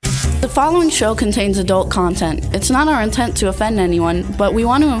following show contains adult content. It's not our intent to offend anyone, but we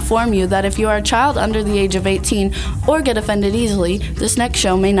want to inform you that if you are a child under the age of 18 or get offended easily, this next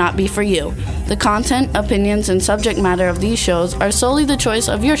show may not be for you. The content, opinions, and subject matter of these shows are solely the choice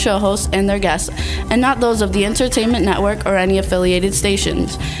of your show hosts and their guests, and not those of the Entertainment Network or any affiliated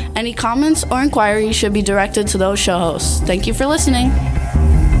stations. Any comments or inquiries should be directed to those show hosts. Thank you for listening.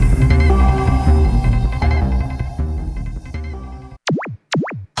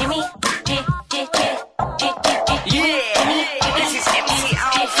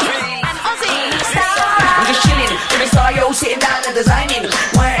 Sitting down and designing,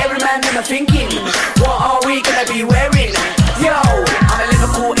 where every man them are thinking, what are we gonna be wearing? Yo, I'm a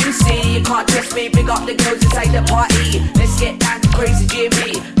Liverpool MC, you can't test me. Big up the girls inside the party, let's get down to crazy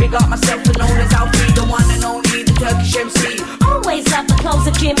Jimmy. Big up myself and known as Alfie, the one and only, the Turkish MC. Always love the clothes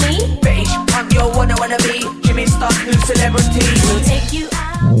of Jimmy. British punk, yo, wanna be Jimmy Star, new celebrity. We'll take you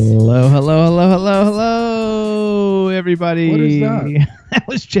out. Hello, everybody. What is that? That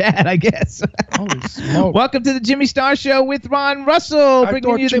was Chad, I guess. Holy smoke. Welcome to the Jimmy Star Show with Ron Russell. I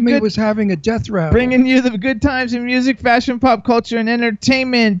thought Jimmy was having a death rattle. Bringing you the good times in music, fashion, pop culture, and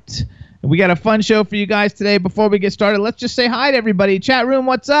entertainment. We got a fun show for you guys today. Before we get started, let's just say hi to everybody. Chat room,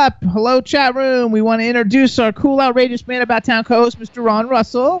 what's up? Hello, chat room. We want to introduce our cool, outrageous man about town co-host, Mr. Ron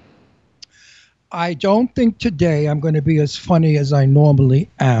Russell. I don't think today I'm going to be as funny as I normally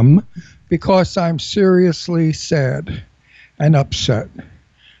am because I'm seriously sad and upset.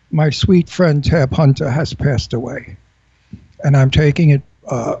 My sweet friend Tab Hunter has passed away, and I'm taking it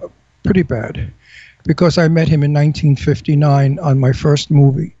pretty bad because I met him in 1959 on my first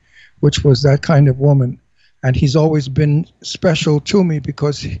movie, which was That Kind of Woman, and he's always been special to me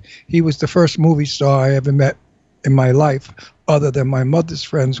because he was the first movie star I ever met in my life, other than my mother's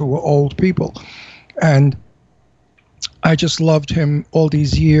friends who were old people. And I just loved him all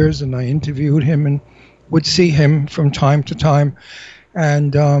these years, and I interviewed him and would see him from time to time.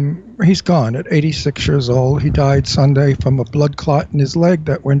 And he's gone at 86 years old. He died Sunday from a blood clot in his leg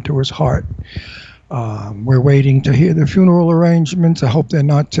that went to his heart. We're waiting to hear the funeral arrangements. I hope they're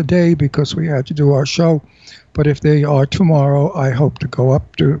not today because we had to do our show. But if they are tomorrow, I hope to go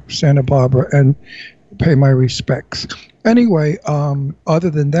up to Santa Barbara and pay my respects. Anyway, other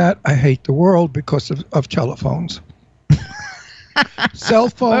than that, I hate the world because of telephones. Cell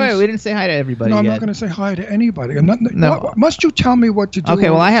phones. Wait, we didn't say hi to everybody No, I'm yet. not going to say hi to anybody. I'm not, No. Must you tell me what to do? Okay,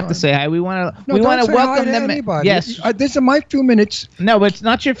 well, I have time? to say hi. We want to No, don't say welcome hi to them. anybody. Yes. These are my few minutes. No, but it's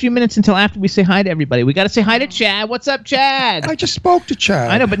not your few minutes until after we say hi to everybody. We got to say hi to Chad. What's up, Chad? I just spoke to Chad.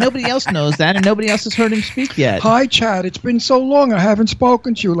 I know, but nobody else knows that, and nobody else has heard him speak yet. Hi, Chad. It's been so long. I haven't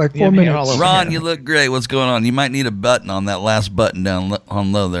spoken to you like 4 I'm here all minutes. over. Ron, you look great. What's going on? You might need a button on that last button down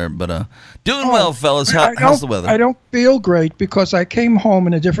on low there, but doing well, fellas. How's the weather? I don't feel great because I came home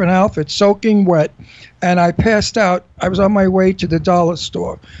in a different outfit, soaking wet, and I passed out. I was on my way to the dollar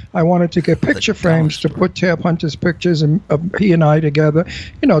store. I wanted to get picture frames to put Tab Hunter's pictures and he and I together,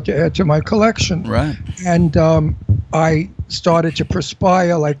 to add to my collection. Right. And I started to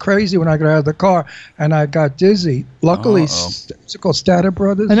perspire like crazy when I got out of the car, and I got dizzy. Luckily, what's it called, Stater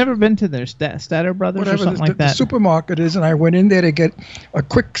Brothers? I've never been to their Stater Brothers Whatever or something like the that. supermarket is, and I went in there to get a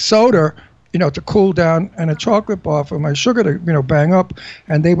quick soda, to cool down, and a chocolate bar for my sugar to, bang up,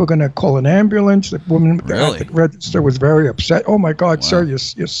 and they were going to call an ambulance. The woman at the register was very upset. Oh my God, sir, you're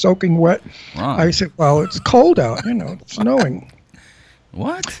soaking wet. Wow. I said, well, it's cold out, it's snowing.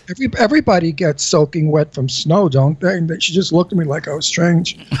 What? Everybody gets soaking wet from snow, don't they? And she just looked at me like I was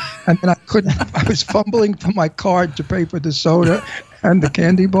strange. And then I was fumbling for my card to pay for the soda and the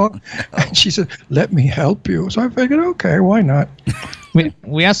candy bar. And she said, let me help you. So I figured, okay, why not?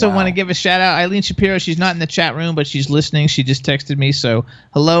 We also want to give a shout out. Eileen Shapiro, she's not in the chat room, but she's listening. She just texted me. So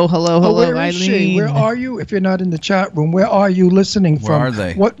hello, where Eileen. is she? Where are you? If you're not in the chat room, where are you listening from? Where are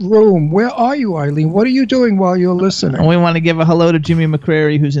they? What room? Where are you, Eileen? What are you doing while you're listening? And we want to give a hello to Jimmy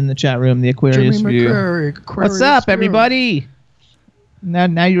McCrary, who's in the chat room, the Aquarius Jimmy View. McCrary, What's up, View. everybody?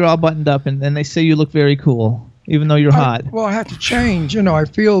 Now you're all buttoned up, and they say you look very cool, even though you're hot. Well, I had to change. I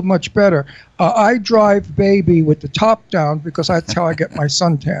feel much better. I drive baby with the top down because that's how I get my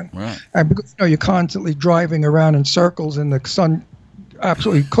suntan. Right. And because you're constantly driving around in circles and the sun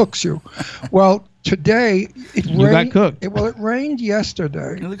absolutely cooks you. Well, today it rained. You got cooked. It rained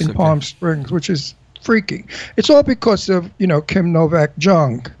yesterday in okay. Palm Springs, which is freaky. It's all because of Kim Novak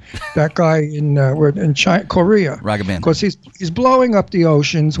Jung, that guy in China, Korea. Ragavan. Because he's blowing up the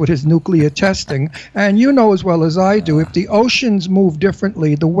oceans with his nuclear testing, and you know as well as I do, if the oceans move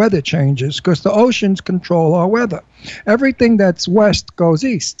differently, the weather changes because the oceans control our weather. Everything that's west goes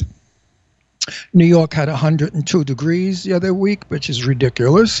east. New York had 102 degrees the other week, which is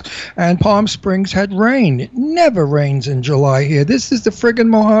ridiculous. And Palm Springs had rain. It never rains in July here. This is the friggin'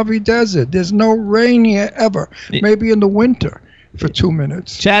 Mojave Desert. There's no rain here ever. Maybe in the winter for 2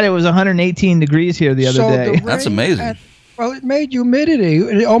 minutes. Chad, it was 118 degrees here the other day. That's amazing. Well, it made humidity.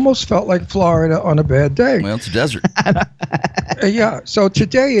 It almost felt like Florida on a bad day. Well, it's a desert. Yeah. So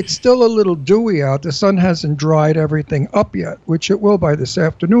today it's still a little dewy out. The sun hasn't dried everything up yet, which it will by this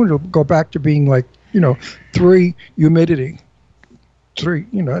afternoon. It'll go back to being like, 3 humidity. 3,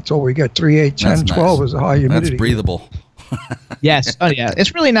 that's all we get. 3, 8, 10, That's 12 nice. is a high humidity. That's breathable. Yes. Oh, yeah.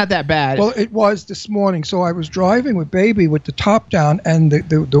 It's really not that bad. Well, it was this morning. So I was driving with baby with the top down, and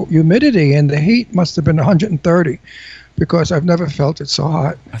the humidity and the heat must have been 130. Because I've never felt it so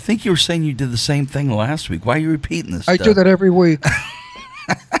hot. I think you were saying you did the same thing last week. Why are you repeating this I stuff? do that every week.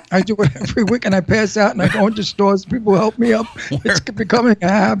 I do it every week, and I pass out, and I go into stores. People help me up. It's becoming a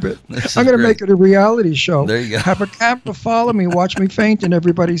habit. I'm going to make it a reality show. There you go. Have a camera follow me, watch me faint in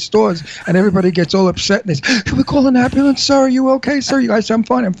everybody's stores, and everybody gets all upset. And they say, "Can we call an ambulance, sir? Are you okay, sir?" You guys, I'm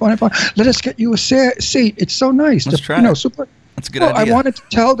fine. I'm fine. I'm fine. Let us get you a seat. It's so nice. Let's try it. Super. That's a good idea. I wanted to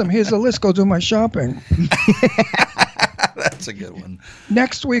tell them, here's a list. Go do my shopping. That's a good one.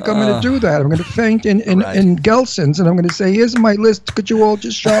 Next week, I'm going to do that. I'm going to faint in Gelson's, and I'm going to say, here's my list. Could you all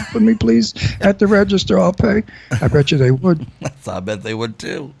just shop for me, please, at the register? I'll pay. I bet you they would. I bet they would,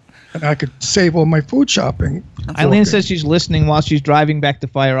 too. And I could save all my food shopping. Eileen says she's listening while she's driving back to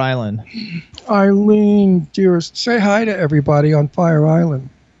Fire Island. Eileen, dearest, say hi to everybody on Fire Island.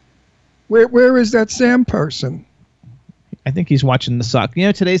 Where is that Sam person? I think he's watching the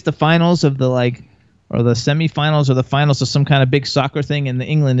soccer. Today's the finals of the or the semifinals or the finals of some kind of big soccer thing, and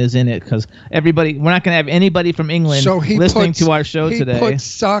England is in it because we're not going to have anybody from England listening to our show today. He put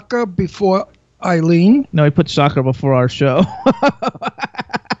soccer before Eileen? No, he put soccer before our show.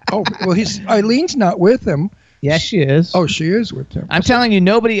 Oh, well, Eileen's not with him. Yes, she is. Oh, she is with him. I'm telling you,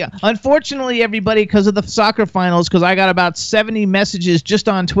 nobody. Unfortunately, everybody, because of the soccer finals, because I got about 70 messages just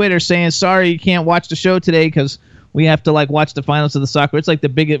on Twitter saying, sorry, you can't watch the show today because we have to watch the finals of the soccer. It's like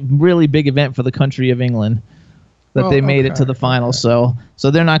the really big event for the country of England that they made it to the finals. Okay.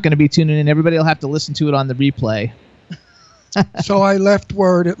 So they're not going to be tuning in. Everybody will have to listen to it on the replay. So I left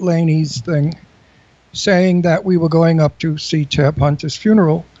word at Laney's thing saying that we were going up to see Tab Hunter's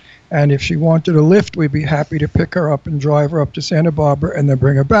funeral. And if she wanted a lift, we'd be happy to pick her up and drive her up to Santa Barbara and then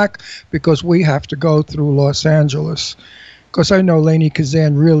bring her back because we have to go through Los Angeles. Because I know Lainey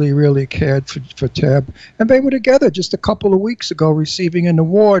Kazan really, really cared for Tab. And they were together just a couple of weeks ago receiving an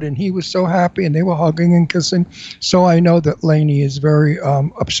award, and he was so happy, and they were hugging and kissing. So I know that Lainey is very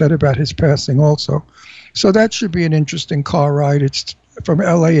upset about his passing also. So that should be an interesting car ride. It's from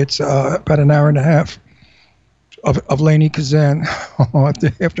L.A., it's about an hour and a half of Lainey Kazan.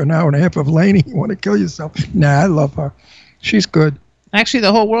 After an hour and a half of Lainey, you want to kill yourself. Nah, I love her. She's good. Actually,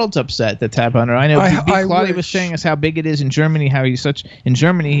 the whole world's upset that Tab Hunter. I know Claudia was saying us how big it is in Germany, how he's such... In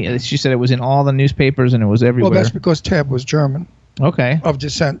Germany, she said it was in all the newspapers and it was everywhere. Well, that's because Tab was German. Okay. Of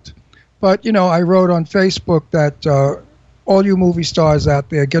descent. But, I wrote on Facebook that all you movie stars out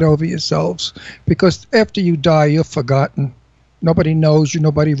there, get over yourselves. Because after you die, you're forgotten. Nobody knows you.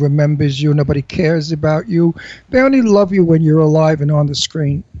 Nobody remembers you. Nobody cares about you. They only love you when you're alive and on the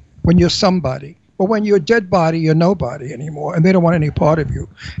screen, when you're somebody. But when you're a dead body, you're nobody anymore, and they don't want any part of you.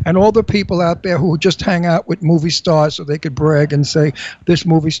 And all the people out there who just hang out with movie stars so they could brag and say, this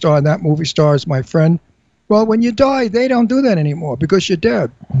movie star and that movie star is my friend. Well, when you die, they don't do that anymore because you're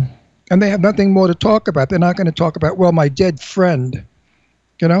dead. And they have nothing more to talk about. They're not going to talk about, well, my dead friend,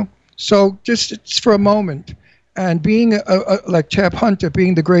 So just it's for a moment. And being like Tab Hunter,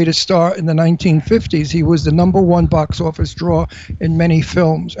 being the greatest star in the 1950s, he was the #1 box office draw in many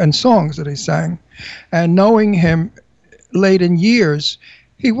films and songs that he sang. And knowing him late in years,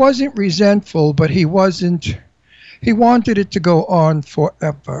 he wasn't resentful, but he wanted it to go on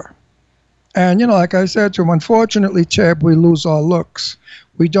forever. And, like I said to him, unfortunately, Tab, we lose our looks.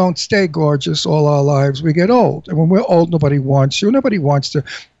 We don't stay gorgeous all our lives. We get old. And when we're old, nobody wants you. Nobody wants to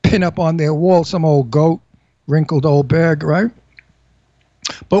pin up on their wall some old goat. Wrinkled old bag, right?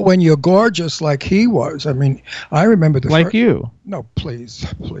 But when you're gorgeous like he was, I remember you. No, please.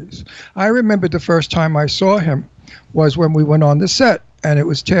 I remember the first time I saw him was when we went on the set, and it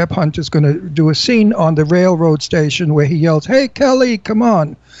was Tab Hunter's going to do a scene on the railroad station where he yells, "Hey, Kelly, come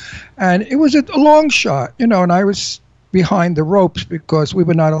on." And it was a long shot, and I was behind the ropes because we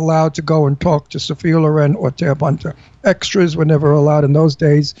were not allowed to go and talk to Sophia Loren or Tab Hunter. Extras were never allowed in those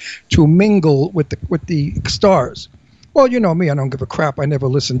days to mingle with the stars. Well, you know me, I don't give a crap. I never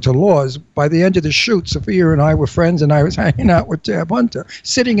listened to laws. By the end of the shoot, Sophia and I were friends, and I was hanging out with Tab Hunter,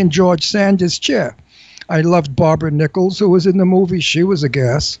 sitting in George Sanders' chair. I loved Barbara Nichols, who was in the movie. She was a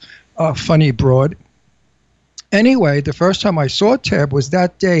gas, funny broad. Anyway, the first time I saw Tab was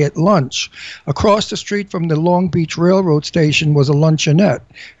that day at lunch. Across the street from the Long Beach Railroad Station was a luncheonette,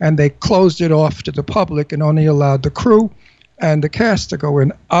 and they closed it off to the public and only allowed the crew and the cast to go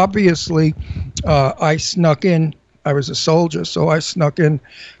in. Obviously, I snuck in. I was a soldier, so I snuck in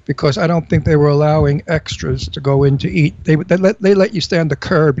because I don't think they were allowing extras to go in to eat. They let you stay on the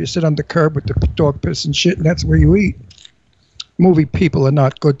curb. You sit on the curb with the dog piss and shit, and that's where you eat. Movie people are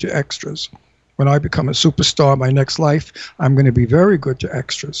not good to extras. When I become a superstar in my next life, I'm going to be very good to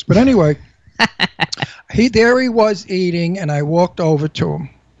extras. But anyway, there he was eating, and I walked over to him,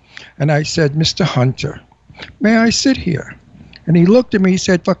 and I said, "Mr. Hunter, may I sit here?" And he looked at me, he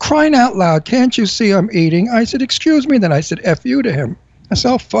said, "For crying out loud, can't you see I'm eating?" I said, "Excuse me." Then I said, "F you" to him. I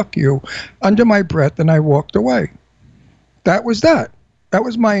said, "Oh, fuck you," under my breath, and I walked away. That was that. That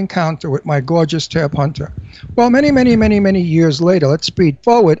was my encounter with my gorgeous Tab Hunter. Well, many, many, many, many years later, let's speed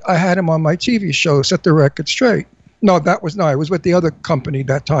forward, I had him on my TV show, Set the Record Straight. No, I was with the other company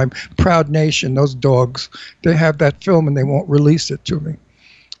that time, Proud Nation, those dogs. They have that film and they won't release it to me.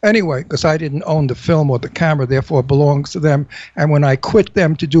 Anyway, because I didn't own the film or the camera, therefore it belongs to them. And when I quit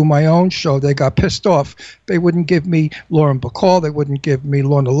them to do my own show, they got pissed off. They wouldn't give me Lauren Bacall. They wouldn't give me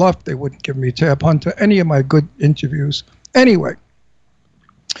Lorna Luft. They wouldn't give me Tab Hunter, any of my good interviews. Anyway,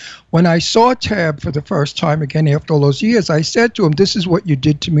 when I saw Tab for the first time again after all those years, I said to him, "This is what you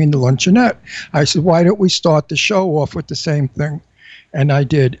did to me in the luncheonette." I said, "Why don't we start the show off with the same thing?" And I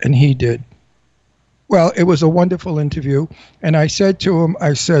did, and he did. Well, it was a wonderful interview, and I said to him,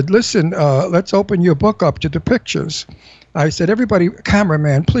 I said, "Listen, let's open your book up to the pictures." I said, "Everybody,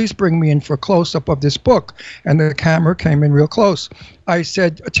 cameraman, please bring me in for a close-up of this book." And the camera came in real close. I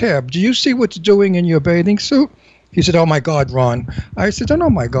said, "Tab, do you see what's doing in your bathing suit?" He said, "Oh, my God, Ron." I said, "Don't, oh,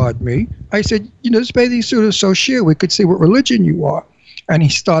 my God, me." I said, "You know, this bathing suit is so sheer, we could see what religion you are." And he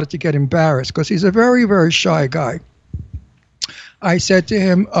started to get embarrassed because he's a very, very shy guy. I said to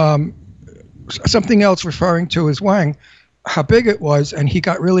him, something else referring to his wang, how big it was, and he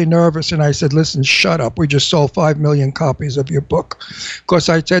got really nervous, and I said, "Listen, shut up. We just sold 5 million copies of your book." Of course,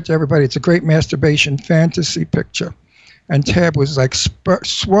 I said to everybody, it's a great masturbation fantasy picture. And Tab was like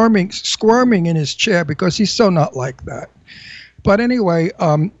squirming in his chair because he's so not like that. But anyway,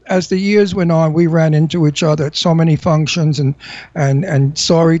 as the years went on, we ran into each other at so many functions and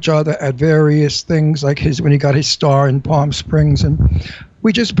saw each other at various things, like when he got his star in Palm Springs. And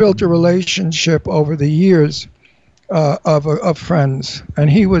we just built a relationship over the years of friends. And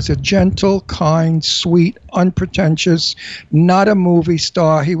he was a gentle, kind, sweet, unpretentious, not a movie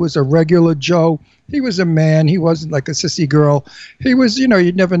star. He was a regular Joe. He was a man. He wasn't like a sissy girl. He was,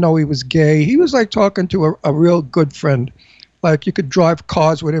 you'd never know he was gay. He was like talking to a real good friend. Like you could drive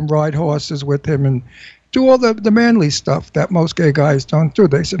cars with him, ride horses with him, and do all the manly stuff that most gay guys don't do.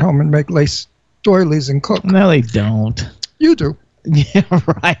 They sit home and make lace doilies and cook. No, they don't. You do. Yeah,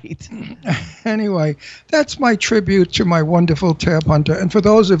 right. Anyway, that's my tribute to my wonderful Tab Hunter. And for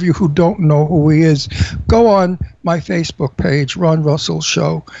those of you who don't know who he is, go on my Facebook page, Ron Russell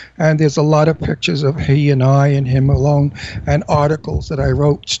Show, and there's a lot of pictures of he and I and him alone, and articles that I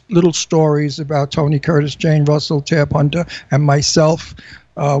wrote, little stories about Tony Curtis, Jane Russell, Tab Hunter, and myself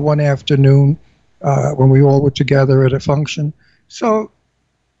one afternoon when we all were together at a function. So,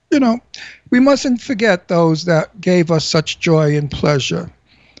 we mustn't forget those that gave us such joy and pleasure.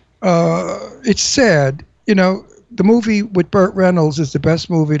 It's sad, the movie with Burt Reynolds is the best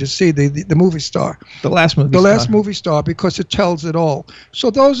movie to see, the movie star. The last movie star, because it tells it all. So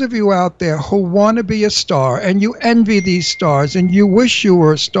those of you out there who want to be a star and you envy these stars and you wish you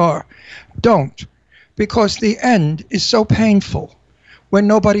were a star, don't. Because the end is so painful when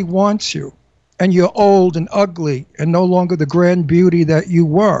nobody wants you. And you're old and ugly and no longer the grand beauty that you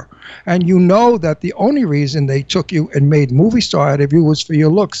were. And you know that the only reason they took you and made movie star out of you was for your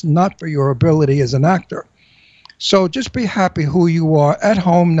looks, not for your ability as an actor. So just be happy who you are at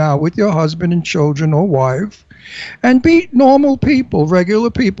home now with your husband and children or wife. And be normal people, regular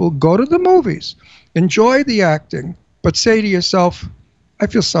people. Go to the movies. Enjoy the acting. But say to yourself, I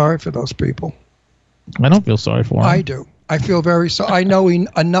feel sorry for those people. I don't feel sorry for them. I do. I feel very sorry. I know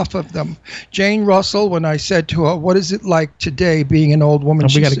enough of them. Jane Russell, when I said to her, "What is it like today being an old woman?"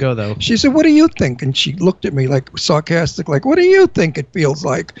 We got to go, though. She said, "What do you think?" And she looked at me like sarcastic, like, "What do you think it feels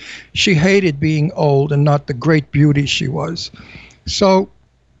like?" She hated being old and not the great beauty she was. So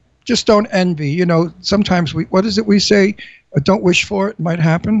just don't envy. Sometimes what is it we say? Don't wish for it. It might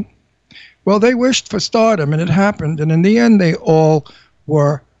happen. Well, they wished for stardom, and it happened. And in the end, they all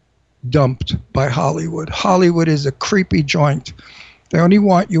were dumped by Hollywood. Hollywood is a creepy joint. They only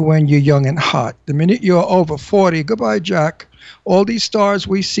want you when you're young and hot. The minute you're over 40, goodbye, Jack. All these stars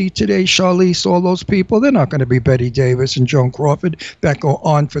we see today, Charlize, all those people, they're not going to be Betty Davis and Joan Crawford that go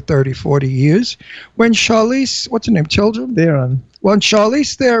on for 30, 40 years. When Charlize, what's her name, Children? Theron. When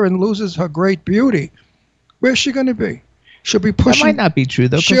Charlize Theron loses her great beauty, where's she going to be? She'll be pushing. That might not be true,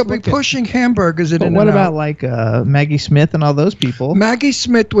 though. She'll be pushing hamburgers in But and what out. about like Maggie Smith and all those people? Maggie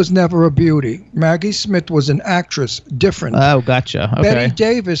Smith was never a beauty. Maggie Smith was an actress, different. Oh, gotcha. Okay. Betty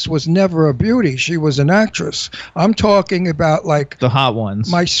Davis was never a beauty. She was an actress. I'm talking about like The hot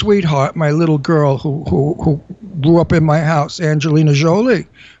ones. my sweetheart, my little girl who grew up in my house, Angelina Jolie,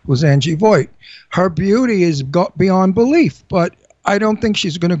 who's Angie Voight. Her beauty is beyond belief, but I don't think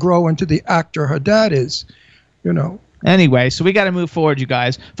she's going to grow into the actor her dad is, you know. Anyway, so we got to move forward, you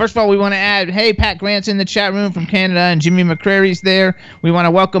guys. First of all, we want to add, hey, Pat Grant's in the chat room from Canada, and Jimmy McCrary's there. We want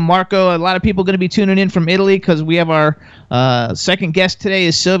to welcome Marco. A lot of people going to be tuning in from Italy because we have our second guest today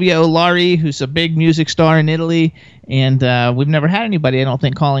is Silvia Olari, who's a big music star in Italy. And we've never had anybody, I don't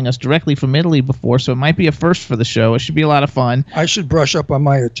think, calling us directly from Italy before, so it might be a first for the show. It should be a lot of fun. I should brush up on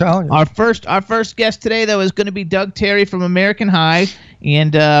my Italian. Our first guest today, though, is going to be Doug Terry from American High,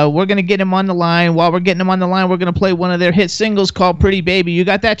 and we're going to get him on the line. While we're getting him on the line, we're going to play one of their hit singles called Pretty Baby. You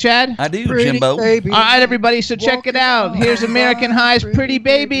got that, Chad? I do, Pretty Jimbo. baby. All right, everybody, so check it out. Here's American High's Pretty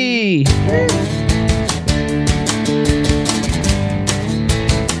Baby.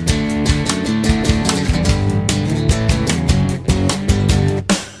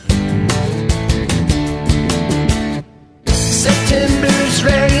 September's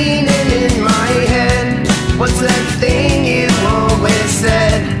raining in my head. What's that thing you always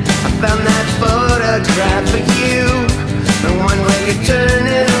said? I found that photograph of you, the one where you're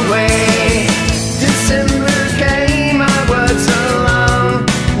turning away. December came, I was alone.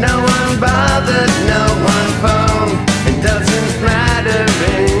 No one bothered, no one phoned. It doesn't matter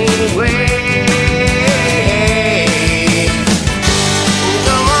anyway.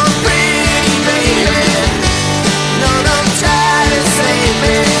 Go on, pretty baby. No, don't try to save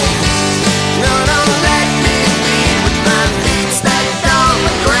me. No, don't let me be with my feet stacked on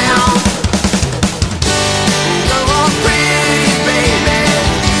the ground. Go on, pretty baby.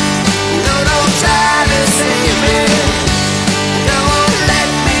 No, don't try to save me. Go on, let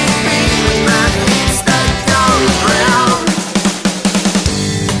me be with my feet stacked on the ground.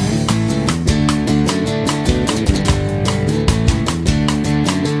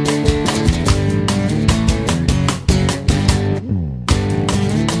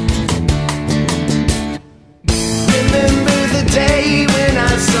 Remember the day when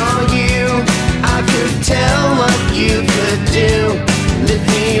I saw you? I could tell what you could do. Lift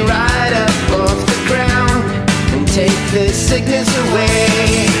me right up off the ground and take this sickness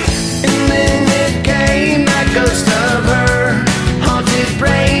away. And then it came, that ghost of her. Haunted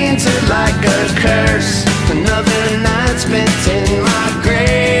brains are like a curse. Another night spent in my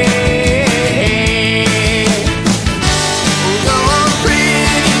grave. Go on,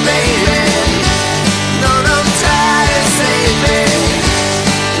 pretty baby. No, don't try to save me.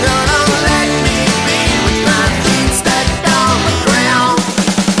 No, don't let me be with my feet stacked on the ground.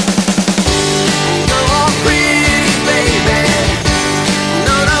 Go on, pretty baby.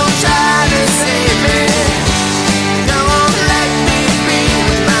 No, don't try to save me. Go on, let me be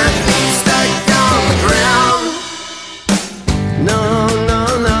with my feet stacked on the ground. No, no,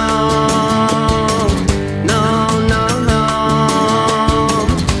 no. No, no, no.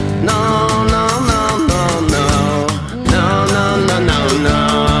 No, no, no, no, no. No, no, no, no, no.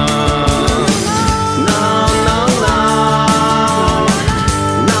 No, no, no.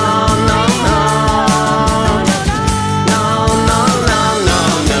 No, no, no. No, no, no, no,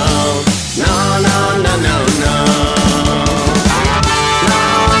 no. No, no, no, no, no. No,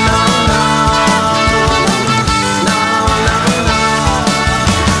 no, no.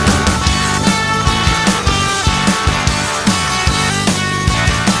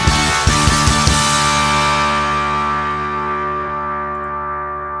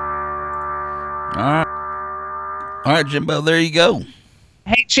 All right, Jimbo, there you go.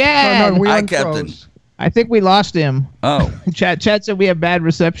 Hey, Chad. No, we Hi, unfroze. Captain. I think we lost him. Oh, Chad said we have bad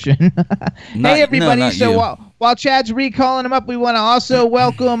reception. Not- Hey, everybody. no, not So you. while Chad's recalling him up, we want to also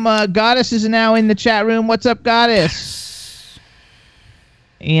welcome Goddess is now in the chat room. What's up, Goddess?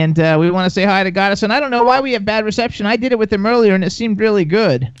 And we want to say hi to Goddess. And I don't know why we have bad reception. I did it with him earlier, and it seemed really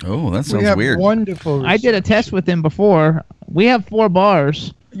good. oh, that We sounds have weird. wonderful. I did a test with him before. We have 4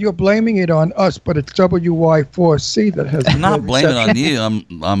 bars. you're blaming it on us, but it's WY4C that has. I'm not the blaming it reception. on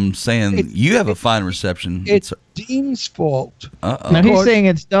you. I'm saying you have a fine reception. It's Dean's fault. Uh-oh. No, he's Because- saying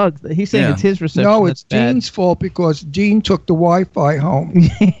it's Doug's. He's saying Yeah. it's his reception. No, it's that's bad. Dean's fault because Dean took the Wi-Fi home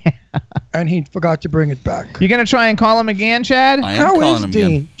and he forgot to bring it back. You gonna try and call him again, Chad? I am How calling is him Dean?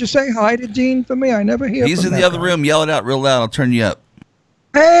 again. Just say hi to Dean for me. I never hear He's from in the that other guy. room. Yell it out real loud. I'll turn you up.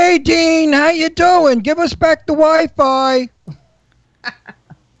 Hey, Dean, how you doing? Give us back the Wi-Fi.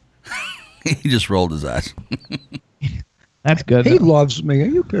 He just rolled his eyes. That's good. He though. loves me. Are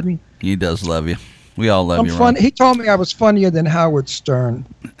you kidding? He does love you. We all love I'm you, fun. Ron. He told me I was funnier than Howard Stern.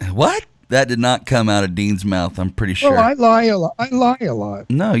 What? That did not come out of Dean's mouth. I'm pretty sure. Well, I lie a lot. I lie a lot.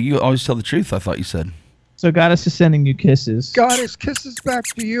 No, you always tell the truth. I thought you said. So Goddess is sending you kisses. Goddess, kisses back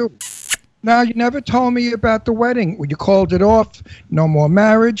to you. Now, you never told me about the wedding. Well, you called it off. No more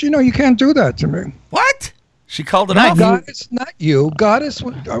marriage. You know, you can't do that to me. What? She called it Not off. you. Goddess, not you. Goddess,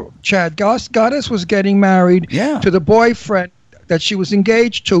 Chad, Goddess was getting married Yeah. to the boyfriend that she was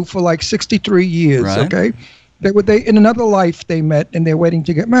engaged to for like 63 years, Right. okay? They in another life they met and they're waiting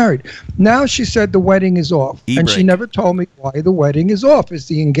to get married. Now she said the wedding is off. And she E-break. never told me why the wedding is off. Is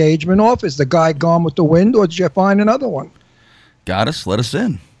the engagement off? Is the guy gone with the wind or did you find another one? Goddess, let us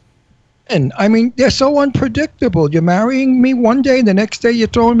in. And I mean, they're so unpredictable. You're marrying me one day, the next day you're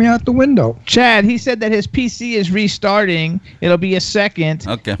throwing me out the window. Chad, he said that his PC is restarting. It'll be a second.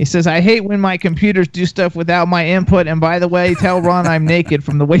 Okay. He says, I hate when my computers do stuff without my input. And by the way, tell Ron I'm naked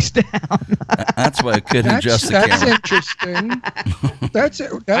from the waist down. That's why I couldn't adjust the That's camera. interesting. That's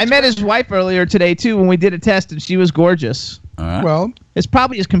I met his wife earlier today, too, when we did a test, and she was gorgeous. All right. well. It's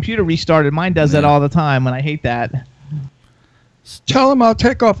probably his computer restarted. Mine does that Yeah. all the time, and I hate that. Tell him I'll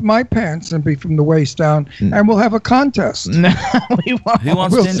take off my pants and be from the waist down, and we'll have a contest. No, we won't. Who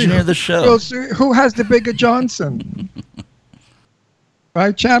wants We'll to see. engineer the show? We'll see who has the bigger Johnson.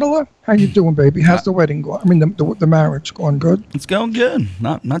 Right, Chandler? How you doing, baby? How's the wedding going? I mean, the marriage going good? It's going good.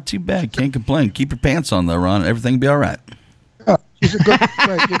 Not too bad. Can't complain. Keep your pants on though, Ron. Everything will be all right. Yeah, she's a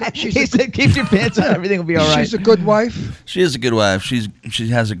good. He said, keep your pants on. Everything will be all right. She's a good wife. She is a good wife. She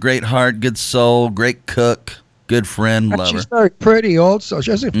has a great heart, good soul, great cook, good friend. And Love she's her. very pretty, also.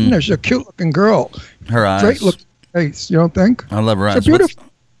 She's a cute-looking girl. Her eyes. Great looking face. You don't think? I love her eyes. She's beautiful.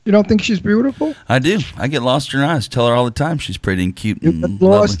 You don't think she's beautiful? I do. I get lost in her eyes. Tell her all the time she's pretty and cute You and get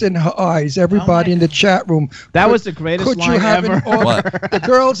lost lovely. in her eyes. Everybody in the chat room. That Could- was the greatest Could you line have ever. What? The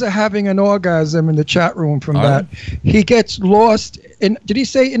girls are having an orgasm in the chat room from Are that. He gets lost in. Did he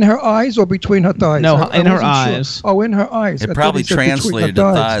say in her eyes or between her thighs? No, I in her wasn't sure. eyes. Oh, in her eyes. I It thought probably he said between her translated to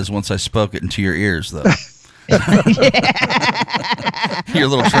thighs once I spoke it into your ears, though. Your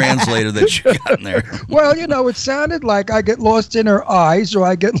little translator that you got in there. Well, you know, it sounded like I get lost in her eyes or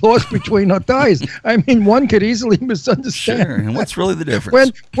I get lost between her thighs. I mean, one could easily misunderstand. Sure. And what's really the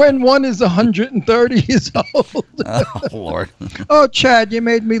difference? When one is 130 years old. Oh, Lord. Oh, Chad, you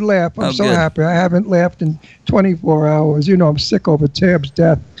made me laugh. I'm Oh, so good. happy. I haven't laughed in 24 hours. You know, I'm sick over Tab's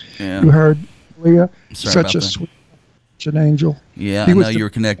death. Yeah. You heard Leah? Sorry Such about a that. sweet, such an angel. Yeah, He I was know the- you were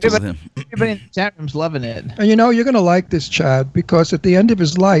connected with him. Everybody in the chat room's loving it. And you know, you're going to like this, Chad, because at the end of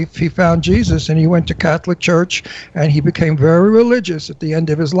his life, he found Jesus and he went to Catholic church and he became very religious at the end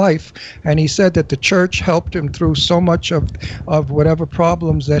of his life. And he said that the church helped him through so much of whatever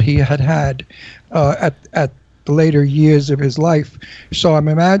problems that he had at the later years of his life. So I'm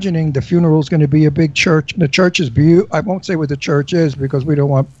imagining the funeral is going to be a big church. The church is beautiful. I won't say what the church is because we don't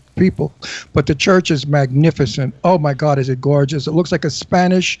want people, but the church is magnificent. Oh my God, is it gorgeous? It looks like a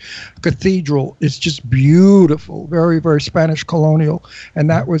Spanish cathedral. It's just beautiful, very, very Spanish colonial. And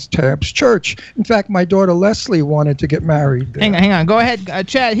that was Tab's church. In fact, my daughter Leslie wanted to get married there. Hang on. Go ahead,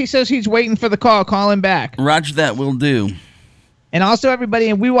 Chad. He says he's waiting for the call. Call him back. Roger that, will do. And also,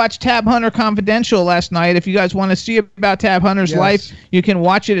 everybody, we watched Tab Hunter Confidential last night. If you guys want to see about Tab Hunter's Yes. life, you can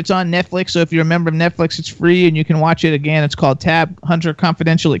watch it. It's on Netflix. So if you're a member of Netflix, it's free, and you can watch it again. It's called Tab Hunter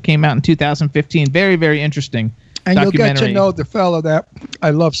Confidential. It came out in 2015. Very, very interesting And you'll get documentary. to know the fella that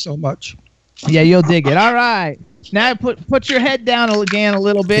I love so much. Yeah, you'll dig it. All right. Now put your head down again a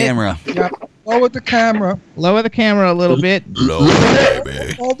little bit. Camera. Yeah. Lower the camera Lower the camera a little bit. Lower,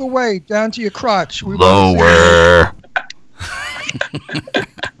 baby. all the way down to your crotch. We Lower.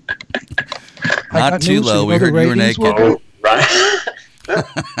 I Not got too news for low. you. We You know heard the you were ratings naked. will go- Right.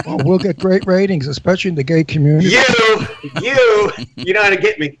 Oh, we'll get great ratings, especially in the gay community. You know how to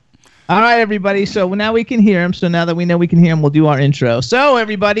get me. All right, everybody. So now we can hear him. So now that we know we can hear him, we'll do our intro. So,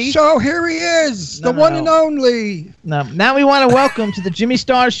 everybody. So here he is, the one and only. Now we want to welcome to the Jimmy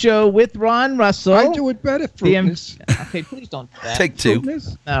Star Show with Ron Russell. I do it better, Fruitness. Okay, please don't do that. Take two.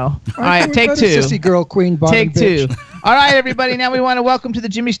 Fruitness? No. All right, take two. Sissy girl, queen, bottom Take bitch. two. All right, everybody. Now we want to welcome to the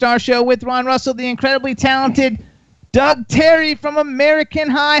Jimmy Star Show with Ron Russell, the incredibly talented Doug Terry from American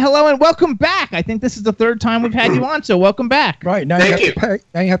High. Hello and welcome back. I think this is the third time we've had you on, so welcome back. Right, now you have to pay.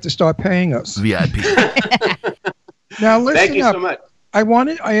 Now you have to start paying us. VIP. Now listen Thank you up. so much.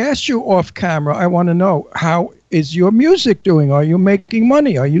 I asked you off camera. I want to know, how is your music doing? Are you making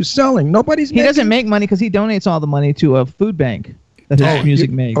money? Are you selling? He doesn't make money because he donates all the money to a food bank that his music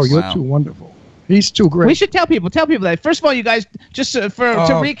makes. Oh, you're too wonderful. He's too great. We should tell people that. First of all, you guys, just to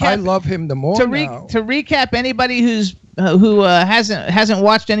recap. I love him the more now. To recap, anybody who hasn't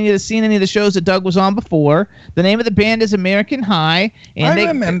watched seen any of the shows that Doug was on before, the name of the band is American High, and I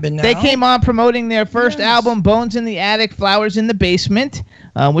remember now. They came on promoting their first album, Bones in the Attic, Flowers in the Basement,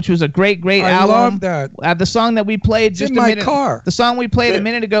 which was a great album. I love that. The song that we played in my car. The song we played a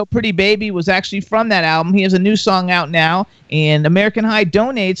minute ago, Pretty Baby, was actually from that album. He has a new song out now, and American High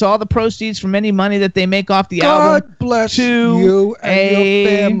donates all the proceeds from any money that they make off the album. God bless you and your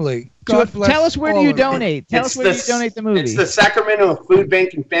family. Tell us where do you donate. Tell us where you donate the movie. It's the Sacramento Food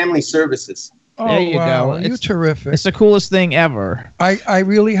Bank and Family Services. There you go. You're terrific. It's the coolest thing ever. I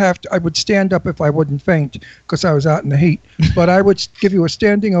really have to. I would stand up if I wouldn't faint because I was out in the heat. But I would give you a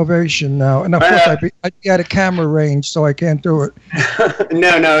standing ovation now. And of course, I'd be out of camera range, so I can't do it.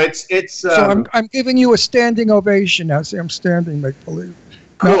 No, it's. So I'm giving you a standing ovation now. See, I'm standing, make believe.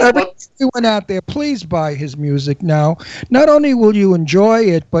 Cool. Now, everyone out there, please buy his music now. Not only will you enjoy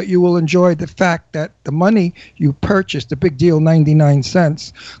it, but you will enjoy the fact that the money you purchased, the big deal, 99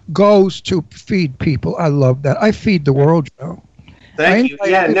 cents, goes to feed people. I love that. I feed the world, Joe. Thank you.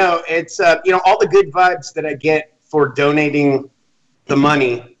 Yeah, no, it's, all the good vibes that I get for donating the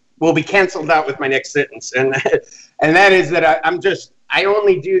money will be canceled out with my next sentence. And that is that I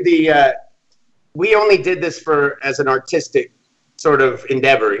only do we only did this as an artistic sort of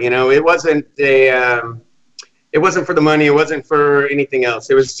endeavor. It wasn't it wasn't for the money. It wasn't for anything else.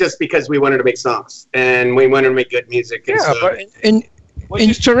 It was just because we wanted to make songs and we wanted to make good music. And which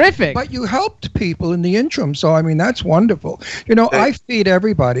is terrific. But you helped people in the interim, so I mean that's wonderful. I feed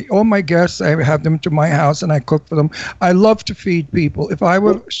everybody. All my guests, I have them to my house and I cook for them. I love to feed people. If I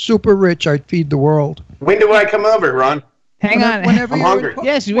were super rich, I'd feed the world. When do I come over, Ron? Hang on. I'm hungry.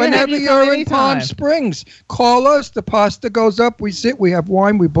 Whenever you're in Palm Springs, call us. The pasta goes up. We sit. We have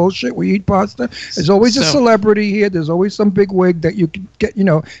wine. We bullshit. We eat pasta. There's always a celebrity here. There's always some big wig that you can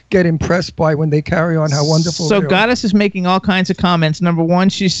get impressed by when they carry on how wonderful. So Goddess is making all kinds of comments. Number one,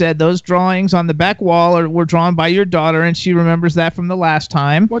 she said those drawings on the back wall were drawn by your daughter, and she remembers that from the last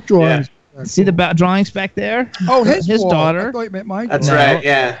time. What drawings? Yeah. See the drawings back there? Oh, his daughter. I thought you meant my That's daughter. right.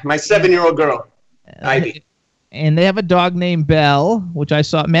 Yeah, my 7-year-old girl, Ivy. And they have a dog named Belle, which I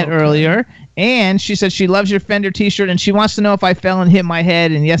met earlier. And she said she loves your Fender T-shirt, and she wants to know if I fell and hit my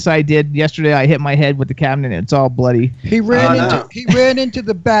head. And yes, I did. Yesterday, I hit my head with the cabinet, and it's all bloody. He ran into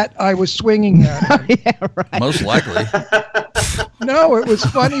the bat I was swinging at. Yeah, right. Most likely. No, it was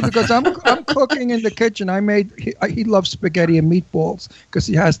funny because I'm cooking in the kitchen. He loves spaghetti and meatballs because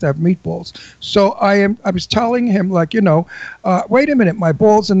he has to have meatballs. So I was telling him wait a minute, my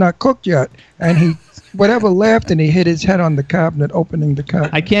balls are not cooked yet, and he. Whatever laughed and he hit his head on the cabinet, opening the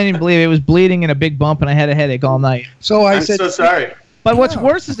cabinet. I can't even believe it. It was bleeding and a big bump, and I had a headache all night. So I'm so sorry. But what's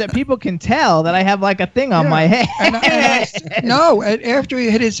worse is that people can tell that I have like a thing on my head. And after he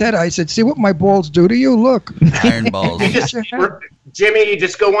hit his head, I said, "See what my balls do to you? Look, iron balls." Jimmy, you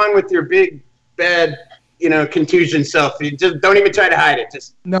just go on with your big bad, contusion self. You just don't even try to hide it.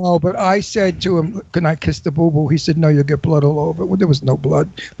 Just no. But I said to him, "Can I kiss the boo-boo?" He said, "No, you'll get blood all over." Well, there was no blood,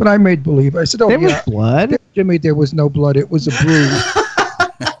 but I made believe. I said, "Oh, there was blood." Jimmy, there was no blood. It was a bruise.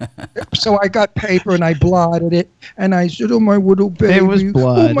 So I got paper and I blotted it, and I said, "Oh, my little baby, there was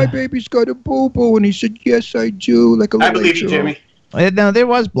blood. Oh, my baby's got a boo-boo," and he said, "Yes, I do." Like a I believe you, Jimmy. No, there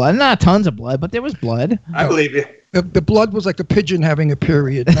was blood. Not tons of blood, but there was blood. I believe you. The blood was like a pigeon having a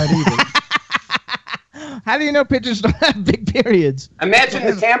period, not even. How do you know pigeons don't have big periods? Imagine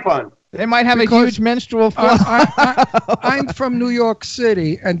the tampon. They might have a huge menstrual flow. I'm from New York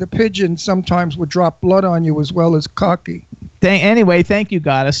City, and the pigeons sometimes would drop blood on you as well as cocky. Anyway, thank you,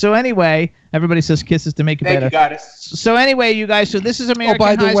 Goddess. So anyway, everybody says kisses to make it better. Thank you, Goddess. So anyway, you guys, so this is American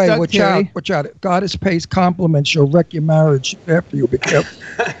High. Oh, by the way, Doug watch Terry. out. Goddess pays compliments. She'll wreck your marriage after you. Be careful.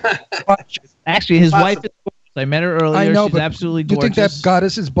 Actually, his wife is gorgeous. I met her earlier. I know, she's but absolutely do you gorgeous. think that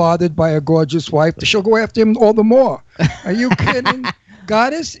Goddess is bothered by a gorgeous wife? She'll go after him all the more. Are you kidding?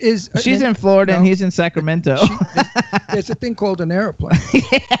 Goddess is. She's in Florida and he's in Sacramento. There's a thing called an airplane.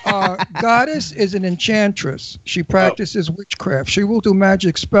 Goddess is an enchantress. She practices witchcraft. She will do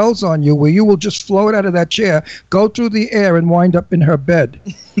magic spells on you where you will just float out of that chair, go through the air, and wind up in her bed.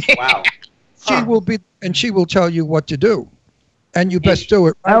 Wow. She will tell you what to do. And you best do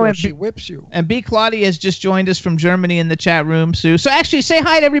it right or she whips you. And B. Claudia has just joined us from Germany in the chat room, Sue. So actually, say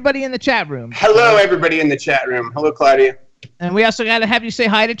hi to everybody in the chat room. Hello, everybody in the chat room. Hello, Claudia. And we also got to have you say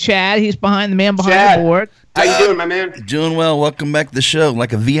hi to Chad. He's the man behind Chad, the board. How you doing, my man? Doing well. Welcome back to the show,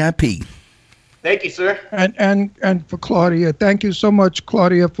 like a VIP. Thank you, sir. And for Claudia, thank you so much,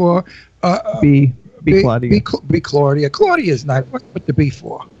 Claudia, for B. Claudia. B. Claudia. Claudia is not. What the B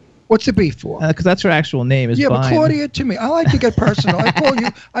for? What's the B for? Because that's her actual name. Is but Claudia to me, I like to get personal.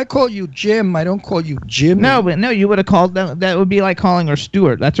 I call you Jim. I don't call you Jim. No, you would have called that would be like calling her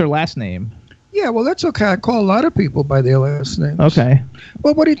Stuart. That's her last name. Yeah, well, that's okay. I call a lot of people by their last names. Okay.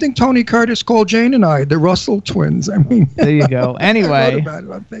 Well, what do you think Tony Curtis called Jane and I, the Russell twins? I mean, there you go. Anyway,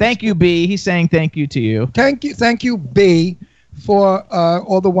 thank you, B. He's saying thank you to you. Thank you, B, for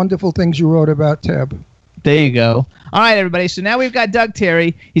all the wonderful things you wrote about Tab. There you go. All right, everybody. So now we've got Doug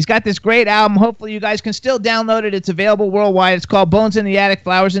Terry. He's got this great album. Hopefully you guys can still download it. It's available worldwide. It's called Bones in the Attic,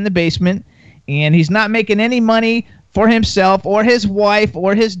 Flowers in the Basement. And he's not making any money for himself or his wife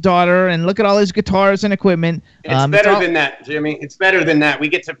or his daughter. And look at all his guitars and equipment. It's better than that, Jimmy. It's better than that. We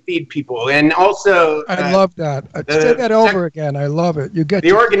get to feed people. And also... I love that. Say that over again. I love it. You get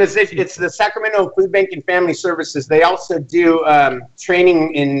the organization. It's the Sacramento Food Bank and Family Services. They also do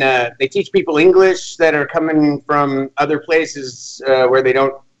training in... they teach people English that are coming from other places where they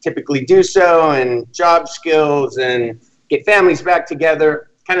don't typically do so, and job skills, and get families back together.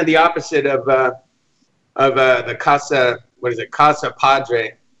 Kind of the opposite of the Casa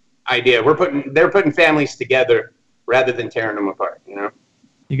Padre idea. They're putting families together rather than tearing them apart, you know?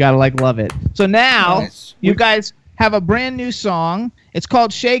 You gotta love it. So now you guys have a brand new song. It's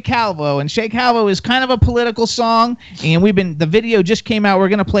called Shea Calvo, and Shea Calvo is kind of a political song, and the video just came out. We're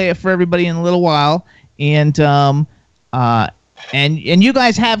gonna play it for everybody in a little while. And you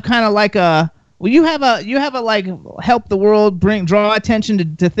guys have kind of like a you have a like help the world, draw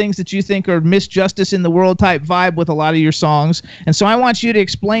attention to things that you think are misjustice in the world type vibe with a lot of your songs. And so I want you to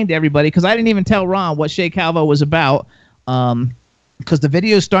explain to everybody, because I didn't even tell Ron what Shea Calvo was about, because the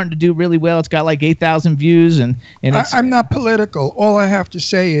video is starting to do really well. It's got like 8,000 views, and I'm not political. All I have to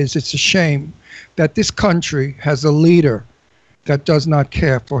say is it's a shame that this country has a leader that does not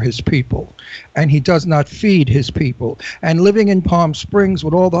care for his people, and he does not feed his people. And living in Palm Springs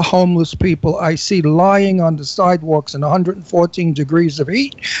with all the homeless people I see lying on the sidewalks in 114 degrees of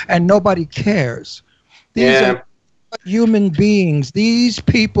heat, and nobody cares. These are human beings. These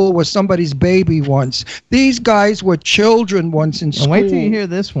people were somebody's baby once. These guys were children once in school. Wait till you hear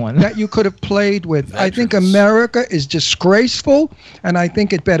this one. That you could have played with. I think America is disgraceful, and I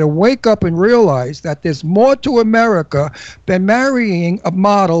think it better wake up and realize that there's more to America than marrying a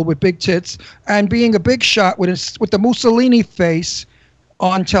model with big tits and being a big shot with the Mussolini face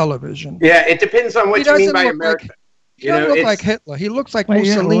on television. Yeah, it depends on what you mean by America. He doesn't look like Hitler. He looks like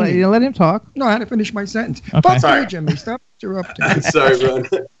Mussolini. You let him talk. No, I had to finish my sentence. Okay. Sorry, Jimmy. Stop interrupting. Sorry, Ron.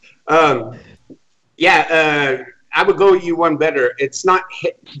 I would go you one better. It's not.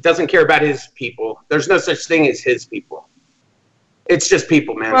 Doesn't care about his people. There's no such thing as his people. It's just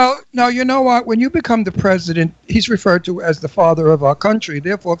people, man. Well, no, you know what? When you become the president, he's referred to as the father of our country.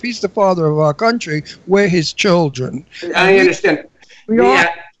 Therefore, if he's the father of our country, we're his children. I understand. We are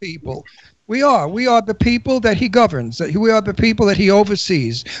people. We are the people that he governs. We are the people that he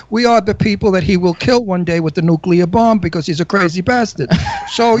oversees. We are the people that he will kill one day with the nuclear bomb because he's a crazy bastard.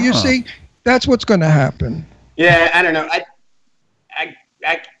 So you see, that's what's going to happen. Yeah, I don't know.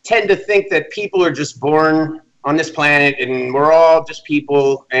 I tend to think that people are just born on this planet, and we're all just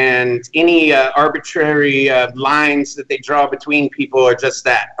people. And any arbitrary lines that they draw between people are just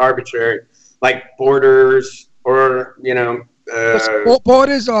that, arbitrary, like borders or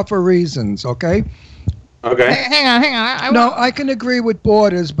borders are for reasons, okay? Okay. Hang on. I can agree with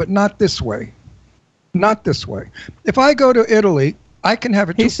borders, but not this way. Not this way. If I go to Italy, I can have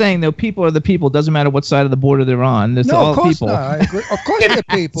it. He's saying, though, people are the people. Doesn't matter what side of the border they're on. It's all of course people. Not. I agree. Of course they're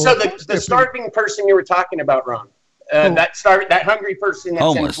people. So the starving person you were talking about, Ron, that hungry person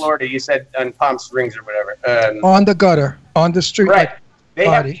that's in Florida, you said in Palm Springs or whatever. On the gutter, on the street. Right. They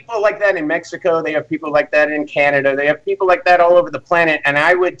have people like that in Mexico. They have people like that in Canada. They have people like that all over the planet. And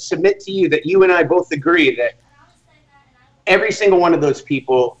I would submit to you that you and I both agree that every single one of those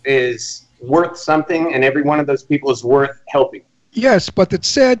people is worth something, and every one of those people is worth helping. Yes, but the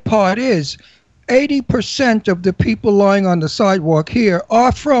sad part is 80% of the people lying on the sidewalk here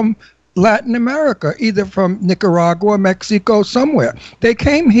are from Latin America, either from Nicaragua, Mexico, somewhere. They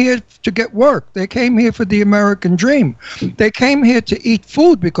came here to get work. They came here for the American dream. They came here to eat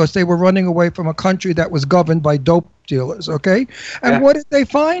food because they were running away from a country that was governed by dope dealers, okay? And what did they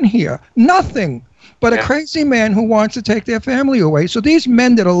find here? Nothing but a crazy man who wants to take their family away. So these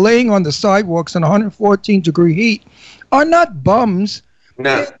men that are laying on the sidewalks in 114-degree heat are not bums.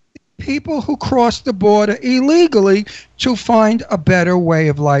 No. They're people who cross the border illegally to find a better way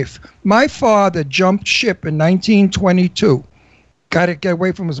of life. My father jumped ship in 1922. Got to get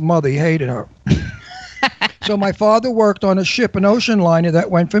away from his mother. He hated her. So my father worked on a ship, an ocean liner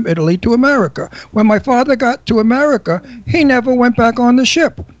that went from Italy to America. When my father got to America, he never went back on the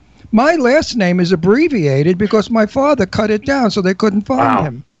ship. My last name is abbreviated because my father cut it down so they couldn't find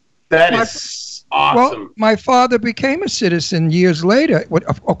him. That is awesome. Well, my father became a citizen years later.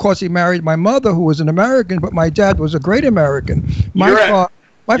 Of course, he married my mother, who was an American, but my dad was a great American. You're an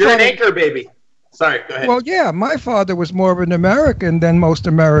acre baby. Sorry, go ahead. Well, yeah, my father was more of an American than most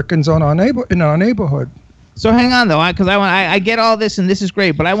Americans in our neighborhood. So hang on though, because I get all this and this is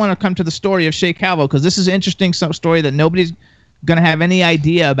great, but I want to come to the story of Shea Calvo because this is an interesting story that nobody's going to have any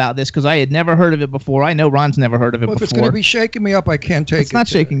idea about this because I had never heard of it before. I know Ron's never heard of it before. If it's going to be shaking me up, I can't take it. It's not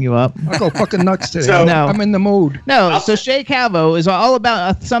shaking you up. I'll go fucking nuts today. So, no. I'm in the mood. No, so Shea Calvo is all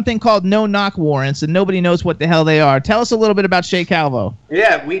about something called no-knock warrants, and nobody knows what the hell they are. Tell us a little bit about Shea Calvo.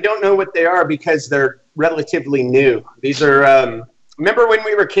 Yeah, we don't know what they are because they're relatively new. These are, remember when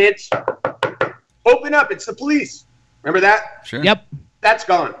we were kids? Open up, it's the police. Remember that? Sure. Yep. That's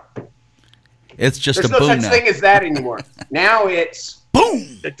gone. It's just There's a no boom such now. thing as that anymore. Now it's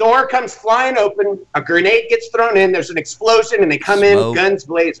Boom! the door comes flying open, a grenade gets thrown in, there's an explosion, and they come Smoke. in, guns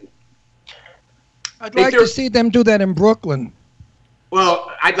blazing. I'd like to see them do that in Brooklyn.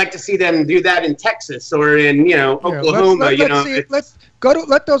 Well, I'd like to see them do that in Texas or in, Oklahoma.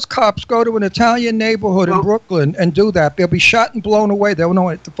 Let those cops go to an Italian neighborhood in Brooklyn and do that. They'll be shot and blown away. They won't know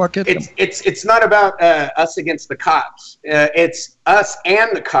what the fuck hit them. It's not about us against the cops. It's us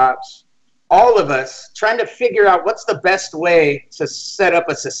and the cops, all of us, trying to figure out what's the best way to set up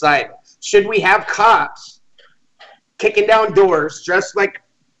a society. Should we have cops kicking down doors, dressed like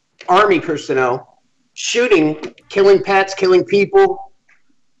army personnel, shooting, killing pets, killing people,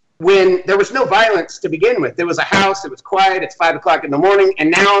 when there was no violence to begin with? There was a house, it was quiet, it's 5 o'clock in the morning,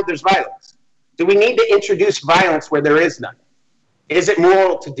 and now there's violence. Do we need to introduce violence where there is none? Is it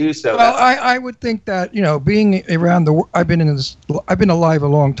moral to do so? Well, I would think that, being around I've been alive a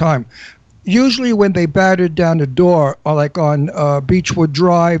long time. Usually when they battered down the door, like on Beechwood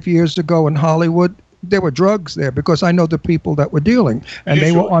Drive years ago in Hollywood, there were drugs there because I know the people that were dealing, and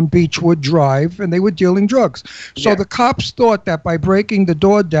they were on Beechwood Drive and they were dealing drugs. So the cops thought that by breaking the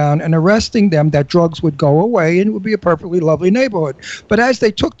door down and arresting them, that drugs would go away and it would be a perfectly lovely neighborhood. But as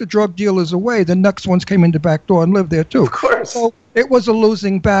they took the drug dealers away, the next ones came in the back door and lived there too. Of course. So it was a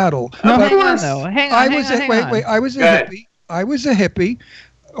losing battle. No, hang on though. Hang on. I was a hippie. I was a hippie,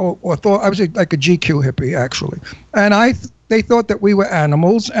 or thought I was like a GQ hippie actually, and they thought that we were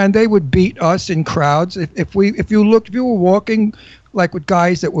animals, and they would beat us in crowds. If you were walking like with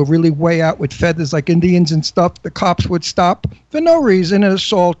guys that were really way out with feathers like Indians and stuff, the cops would stop for no reason and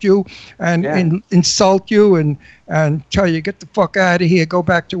assault you and insult you and tell you, get the fuck out of here, go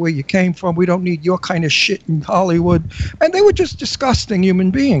back to where you came from. We don't need your kind of shit in Hollywood. And they were just disgusting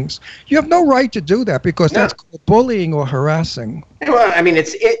human beings. You have no right to do that because that's called bullying or harassing. Well, I mean,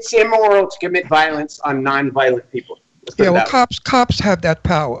 it's immoral to commit violence on non-violent people. Yeah, well, cops have that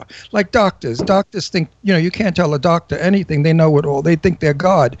power. Like doctors. Doctors think, you can't tell a doctor anything. They know it all. They think they're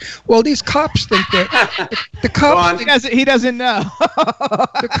God. Well, these cops think that the cops. He doesn't know.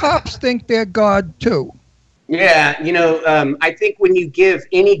 The cops think they're God too. Yeah, I think when you give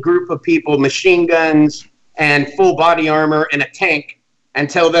any group of people machine guns and full body armor and a tank and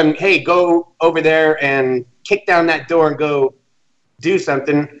tell them, hey, go over there and kick down that door and go do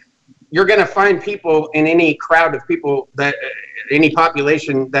something, you're going to find people in any crowd of people that any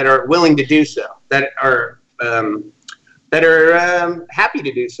population that are willing to do so, that are happy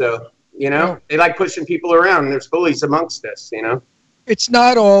to do so. They like pushing people around. There's bullies amongst us. It's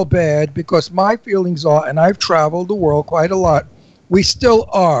not all bad because my feelings are, and I've traveled the world quite a lot. We still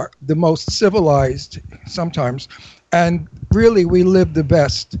are the most civilized sometimes, and really we live the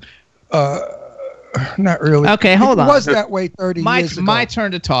best. Not really. Okay, hold on. It was that way 30 years ago. My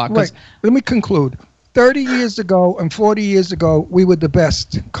turn to talk. Right. Let me conclude. 30 years ago and 40 years ago, we were the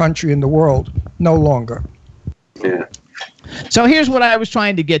best country in the world. No longer. Yeah. So here's what I was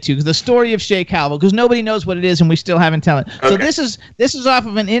trying to get to, the story of Shea Calvo, because nobody knows what it is and we still haven't told it. So this is off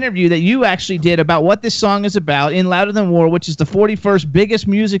of an interview that you actually did about what this song is about in Louder Than War, which is the 41st biggest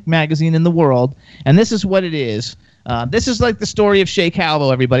music magazine in the world, and this is what it is. This is like the story of Shea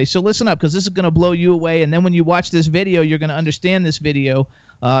Calvo, everybody. So listen up, because this is going to blow you away, and then when you watch this video, you're going to understand this video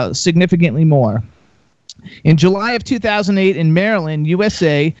significantly more. In July of 2008 in Maryland,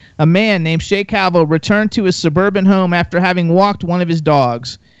 USA, a man named Shea Calvo returned to his suburban home after having walked one of his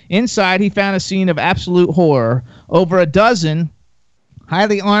dogs. Inside, he found a scene of absolute horror. Over a dozen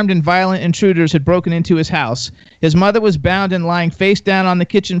highly armed and violent intruders had broken into his house. His mother was bound and lying face down on the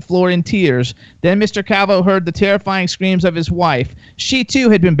kitchen floor in tears. Then Mr. Calvo heard the terrifying screams of his wife. She, too,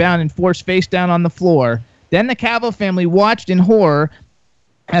 had been bound and forced face down on the floor. Then the Calvo family watched in horror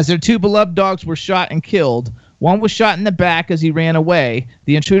as their two beloved dogs were shot and killed. One was shot in the back as he ran away.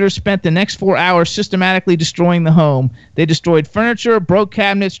 The intruders spent the next 4 hours systematically destroying the home. They destroyed furniture, broke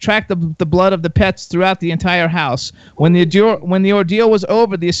cabinets, tracked the blood of the pets throughout the entire house. When the ordeal was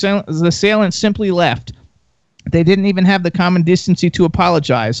over, the assailants simply left. They didn't even have the common decency to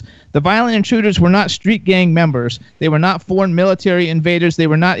apologize. The violent intruders were not street gang members. They were not foreign military invaders. They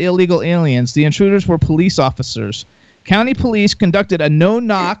were not illegal aliens. The intruders were police officers. County police conducted a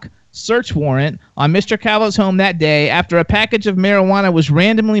no-knock search warrant on Mr. Calvo's home that day after a package of marijuana was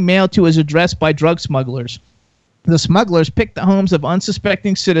randomly mailed to his address by drug smugglers. The smugglers picked the homes of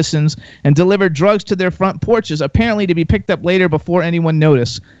unsuspecting citizens and delivered drugs to their front porches, apparently to be picked up later before anyone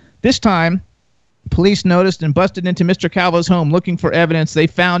noticed. This time, police noticed and busted into Mr. Calvo's home looking for evidence. They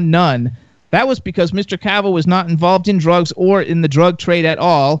found none. That was because Mr. Calvo was not involved in drugs or in the drug trade at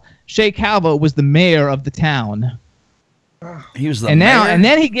all. Shea Calvo was the mayor of the town. He was the mayor? And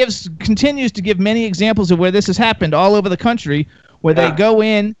then he continues to give many examples of where this has happened all over the country, where they go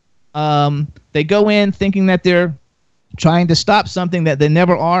in thinking that they're trying to stop something that they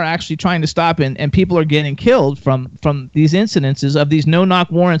never are actually trying to stop, and people are getting killed from these incidences of these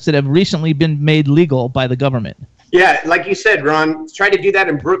no-knock warrants that have recently been made legal by the government. Yeah, like you said, Ron, try to do that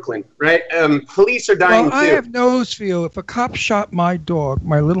in Brooklyn, right? Police are dying Well, I have news for you. If a cop shot my dog,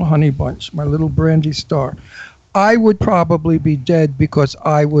 my little honey bunch, my little Brandy Star, I would probably be dead because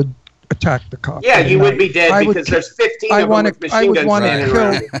I would attack the cop. Yeah, you would be dead because there's 15 of them with machine guns standing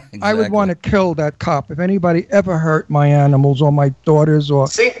around. Exactly. I would want to kill that cop. If anybody ever hurt my animals or my daughters or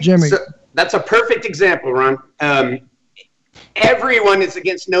Jimmy. So that's a perfect example, Ron. Everyone is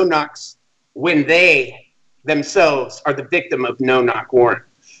against no-knocks when they themselves are the victim of no-knock warrant.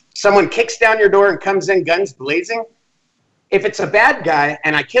 Someone kicks down your door and comes in guns blazing. If it's a bad guy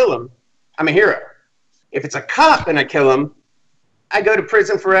and I kill him, I'm a hero. If it's a cop and I kill him, I go to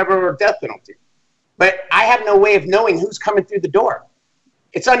prison forever or death penalty. But I have no way of knowing who's coming through the door.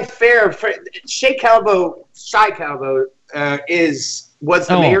 It's unfair. Shea Calvo was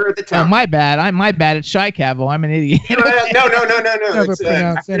the mayor of the town. Oh, my bad. My bad. It's Shea Calvo. I'm an idiot. No. Never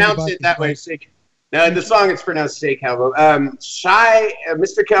I pronounce it that way. No, in the song it's pronounced Shea Calvo.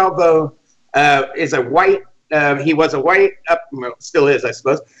 Mr. Calvo is a white. He was a white, still is, I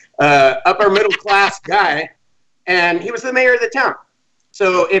suppose, upper middle class guy, and he was the mayor of the town.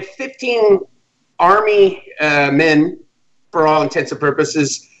 So if 15 army men, for all intents and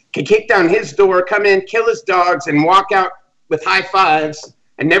purposes, can kick down his door, come in, kill his dogs, and walk out with high fives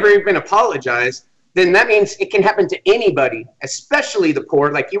and never even apologize, then that means it can happen to anybody, especially the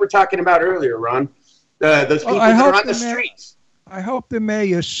poor, like you were talking about earlier, Ron. Those people that are on the streets. I hope the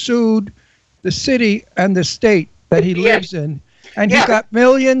mayor sued the city and the state that he lives in, and he got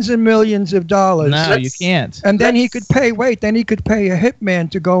millions and millions of dollars. No, you can't. And then he could pay. Then he could pay a hitman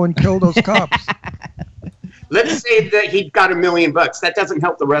to go and kill those cops. Let's say that he got $1 million. That doesn't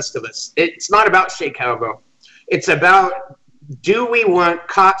help the rest of us. It's not about Shea Calvo. It's about, do we want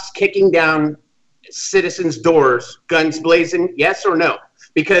cops kicking down citizens' doors, guns blazing? Yes or no?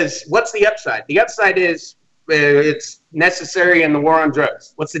 Because what's the upside? The upside is it's necessary in the war on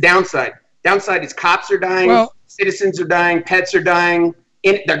drugs. What's the downside? Downside is cops are dying, citizens are dying, pets are dying.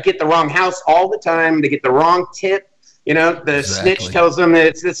 They get the wrong house all the time. They get the wrong tip. You know, the snitch tells them that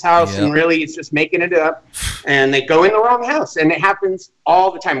it's this house, and really it's just making it up. And they go in the wrong house, and it happens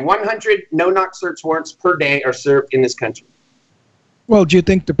all the time. 100 no-knock search warrants per day are served in this country. Well, do you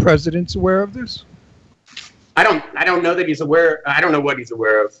think the president's aware of this? I don't know that he's aware. I don't know what he's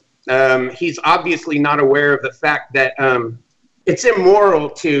aware of. He's obviously not aware of the fact that it's immoral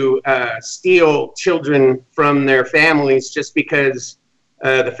to steal children from their families just because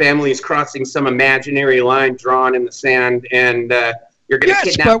the family is crossing some imaginary line drawn in the sand, and you're going to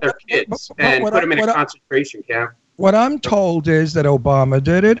kidnap their kids and put them in a concentration camp. What I'm told is that Obama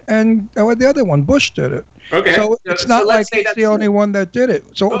did it, and the other one, Bush, did it. Okay. So it's not like he's the only one that did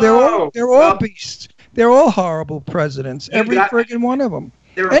it. So they're all beasts. They're all horrible presidents. Every friggin' one of them.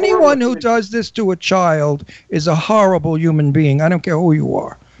 Anyone who does this to a child is a horrible human being. I don't care who you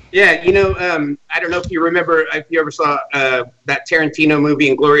are. Yeah, I don't know if you remember, if you ever saw that Tarantino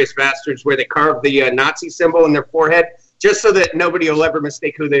movie, Inglourious Bastards, where they carved the Nazi symbol in their forehead, just so that nobody will ever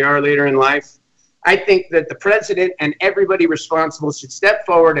mistake who they are later in life. I think that the president and everybody responsible should step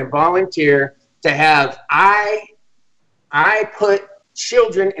forward and volunteer to have I put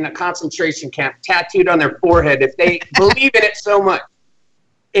children in a concentration camp tattooed on their forehead if they believe in it so much.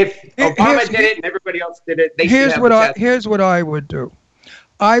 If Obama did it and everybody else did it, here's what I would do.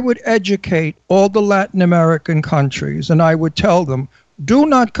 I would educate all the Latin American countries, and I would tell them, do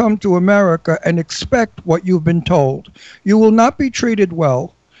not come to America and expect what you've been told. You will not be treated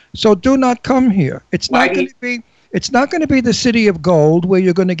well, so do not come here. It's not going to be the city of gold where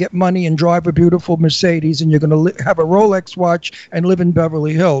you're going to get money and drive a beautiful Mercedes and you're going to have a Rolex watch and live in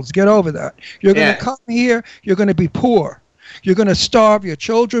Beverly Hills. Get over that. You're going to come here, you're going to be poor. You're going to starve. Your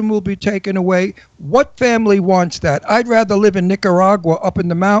children will be taken away. What family wants that? I'd rather live in Nicaragua up in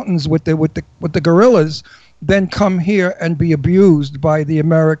the mountains with the gorillas than come here and be abused by the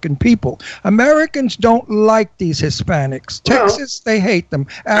American people. Americans don't like these Hispanics. Texas, they hate them.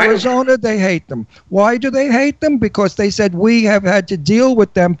 Arizona, they hate them. Why do they hate them? Because they said we have had to deal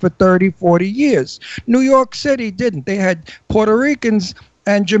with them for 30, 40 years. New York City didn't. They had Puerto Ricans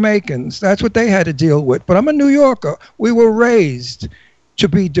and Jamaicans. That's what they had to deal with. But I'm a New Yorker. We were raised to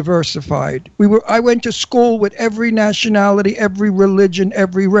be diversified. I went to school with every nationality, every religion,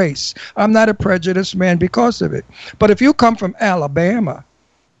 every race. I'm not a prejudiced man because of it. But if you come from Alabama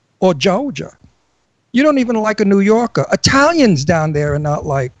or Georgia, you don't even like a New Yorker. Italians down there are not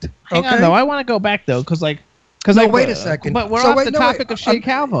liked. Hang on, though. I want to go back, though, because wait a second. But we're off the topic of Shea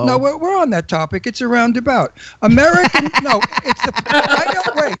Calvo. No, we're on that topic. It's a roundabout. American. No, it's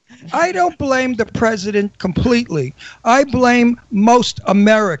the. I don't blame the president completely. I blame most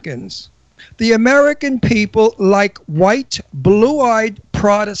Americans. The American people like white, blue-eyed,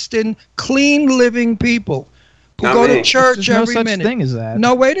 Protestant, clean-living people who go to church every minute. There's no such thing as that.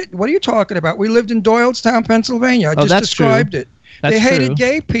 No, wait. What are you talking about? We lived in Doylestown, Pennsylvania. I just described it. They hated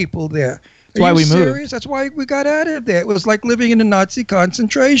gay people there. That's why we moved. That's why we got out of there. It was like living in a Nazi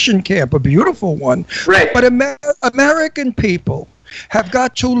concentration camp, a beautiful one. Right. But American people have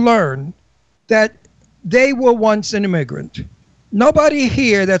got to learn that they were once an immigrant. Nobody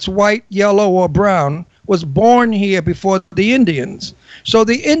here that's white, yellow, or brown was born here before the Indians. So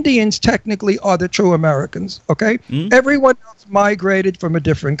the Indians technically are the true Americans, okay? Everyone else migrated from a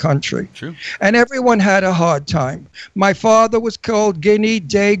different country. True. And everyone had a hard time. My father was called Guinea,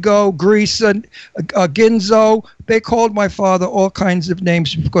 Dago, Greaser, Ginzo. They called my father all kinds of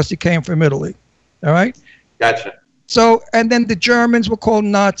names because he came from Italy, all right? Gotcha. So, and then the Germans were called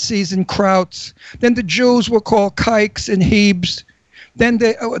Nazis and Krauts. Then the Jews were called Kikes and Hebes. Then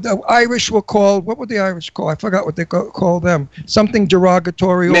the Irish were called, what were the Irish called? I forgot what they called them. Something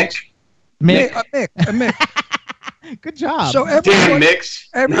derogatory. Mick. A Mick. Good job. So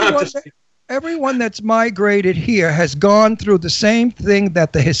everyone that's migrated here has gone through the same thing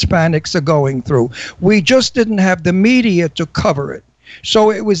that the Hispanics are going through. We just didn't have the media to cover it.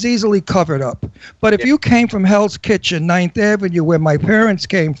 So it was easily covered up. But if you came from Hell's Kitchen, 9th Avenue, where my parents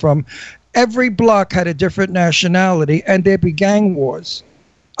came from, every block had a different nationality, and there'd be gang wars.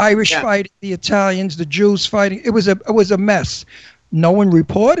 Irish fighting the Italians, the Jews fighting. It was a mess. No one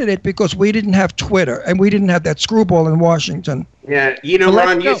reported it because we didn't have Twitter, and we didn't have that screwball in Washington. Yeah,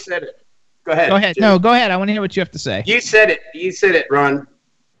 Ron, you said it. Go ahead. Go ahead. Jim. No, go ahead. I want to hear what you have to say. You said it, Ron.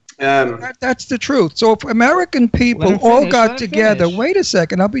 That's the truth. So if American people all got together, wait a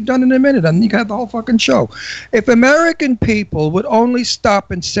second, I'll be done in a minute, and you got the whole fucking show. If American people would only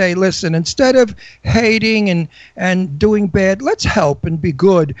stop and say, listen, instead of hating and doing bad, let's help and be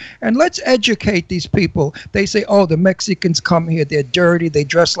good, and let's educate these people. They say, oh, the Mexicans come here, they're dirty, they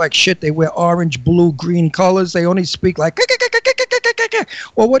dress like shit, they wear orange, blue, green colors, they only speak like,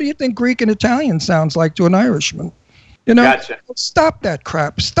 well, what do you think Greek and Italian sounds like to an Irishman? You know, Gotcha. Stop that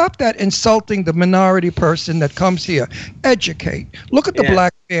crap. Stop that insulting the minority person that comes here. Educate. Look at the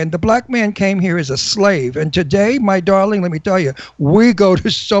black man. The black man came here as a slave. And today, my darling, let me tell you, we go to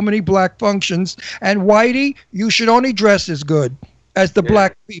so many black functions. And Whitey, you should only dress as good as the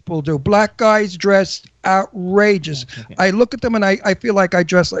black people do. Black guys dress outrageous. I look at them and I feel like I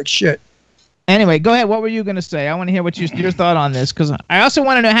dress like shit. Anyway, go ahead. What were you going to say? I want to hear what your thought on this, because I also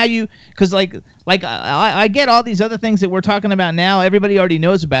want to know how you, because I get all these other things that we're talking about now. Everybody already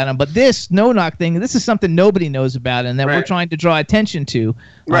knows about them, but this no-knock thing, this is something nobody knows about and that we're trying to draw attention to,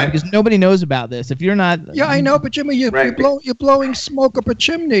 because nobody knows about this. If you're not, yeah, I know, but Jimmy, you're blowing smoke up a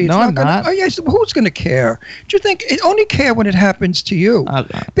chimney. It's no, I'm not. Oh yes, who's going to care? Do you think it only care when it happens to you?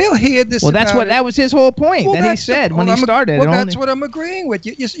 They'll hear this. Well, that was his whole point that he said when he started. Well, that's what I'm agreeing with.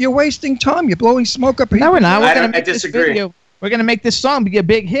 You're wasting time. You're blowing smoke up here. No, we're not. I disagree. We're going to make this song be a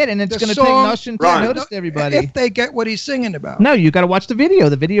big hit, and it's going to take Notion to notice to everybody. If they get what he's singing about. No, you got to watch the video.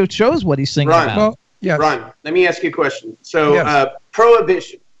 The video shows what he's singing about. Well, yes. Ron, let me ask you a question. So,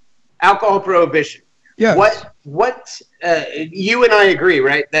 prohibition, alcohol prohibition. Yes. What? You and I agree,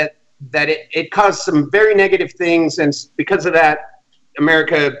 right? That it caused some very negative things, and because of that,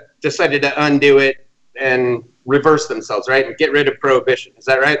 America decided to undo it and reverse themselves, right, and get rid of prohibition. Is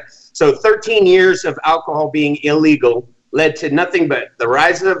that right? So 13 years of alcohol being illegal led to nothing but the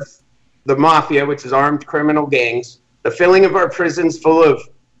rise of the mafia, which is armed criminal gangs, the filling of our prisons full of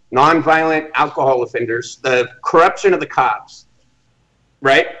nonviolent alcohol offenders, the corruption of the cops,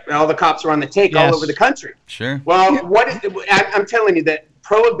 right? All the cops are on the take all over the country. Sure. Well, I'm telling you that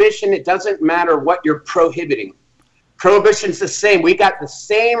prohibition, it doesn't matter what you're prohibiting. Prohibition's the same. We got the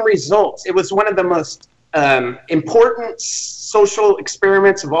same results. It was one of the most important social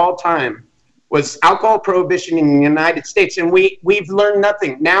experiments of all time was alcohol prohibition in the United States, and we've learned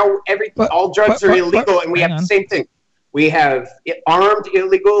nothing. Now all drugs are illegal, and we have the same thing. We have armed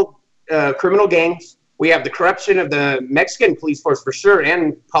illegal criminal gangs. We have the corruption of the Mexican police force for sure,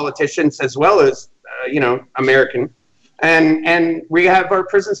 and politicians as well as American, and we have our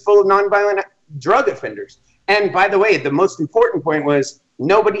prisons full of nonviolent drug offenders. And by the way, the most important point was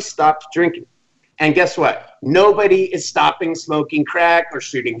nobody stopped drinking. And guess what? Nobody is stopping smoking crack or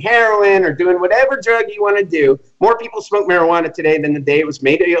shooting heroin or doing whatever drug you want to do. More people smoke marijuana today than the day it was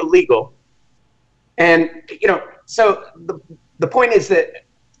made illegal. And, so the point is that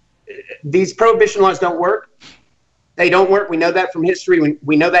these prohibition laws don't work. They don't work. We know that from history.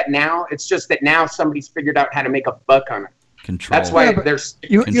 We know that now. It's just that now somebody's figured out how to make a buck on it. Control. That's why there's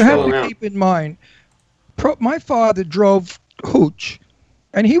you have to keep in mind, my father drove hooch.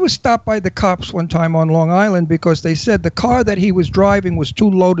 And he was stopped by the cops one time on Long Island because they said the car that he was driving was too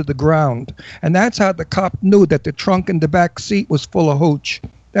low to the ground. And that's how the cop knew that the trunk in the back seat was full of hooch.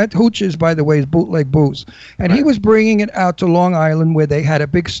 That hooch is, by the way, is bootleg booze. And he was bringing it out to Long Island where they had a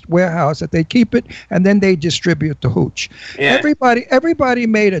big warehouse that they keep it, and then they distribute the hooch. Yeah. Everybody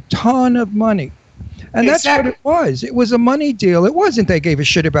made a ton of money. And that's what it was. It was a money deal. It wasn't they gave a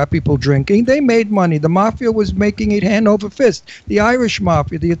shit about people drinking. They made money. The mafia was making it hand over fist. The Irish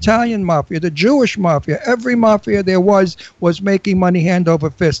mafia, the Italian mafia, the Jewish mafia, every mafia there was making money hand over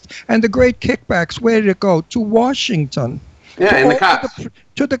fist. And the great kickbacks, where did it go? To Washington. Yeah, and the cops.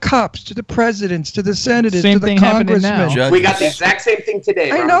 To the cops, to the presidents, to the senators, same to the congressmen. We got the exact same thing today.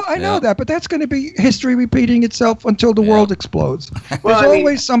 I know that, but that's going to be history repeating itself until the world explodes. There's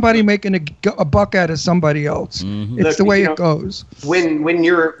always somebody making a buck out of somebody else. Mm-hmm. It's the way it goes. When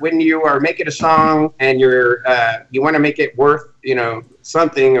you are making a song and you want to make it worth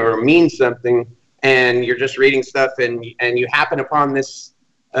something or mean something, and you're just reading stuff and you happen upon this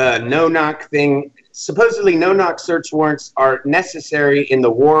no-knock thing. Supposedly no-knock search warrants are necessary in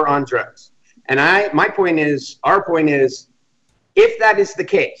the war on drugs. And our point is, if that is the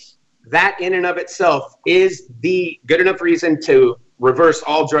case, that in and of itself is the good enough reason to reverse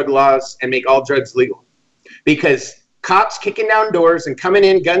all drug laws and make all drugs legal. Because cops kicking down doors and coming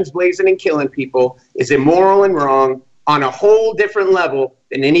in guns blazing and killing people is immoral and wrong on a whole different level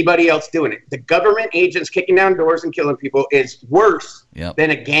than anybody else doing it. The government agents kicking down doors and killing people is worse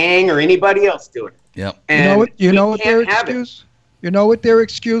than a gang or anybody else doing it. Yep. And you know what their excuse? You know what their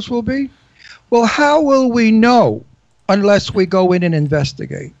excuse will be? Well, how will we know unless we go in and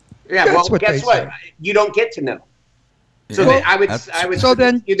investigate? Yeah. That's well, guess what? You don't get to know. So I would.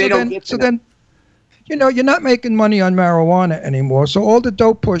 You're not making money on marijuana anymore. So all the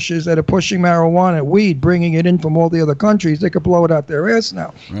dope pushers that are pushing marijuana, weed, bringing it in from all the other countries, they could blow it out their ass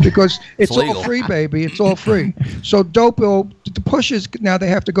now because it's all free, baby. It's all free. So the pushers now they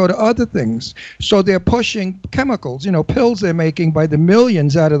have to go to other things. So they're pushing chemicals, pills they're making by the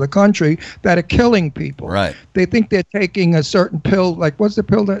millions out of the country that are killing people. Right. They think they're taking a certain pill, like what's the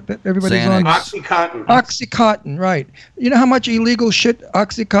pill that everybody's on? Oxycontin. Oxycontin, right. You know how much illegal shit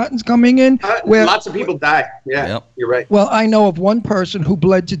Oxycontin's coming in? Lots of people die. Yeah, You're right. Well, I know of one person who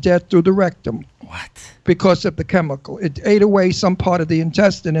bled to death through the rectum. What? Because of the chemical. It ate away some part of the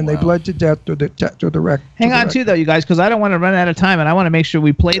intestine, and they bled to death through the rectum. Hang on, too, though, you guys, because I don't want to run out of time, and I want to make sure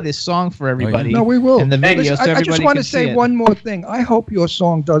we play this song for everybody. No, we will. And the video, so I just want to say one more thing. I hope your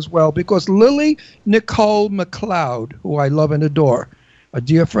song does well, because Lily Nicole McLeod, who I love and adore, a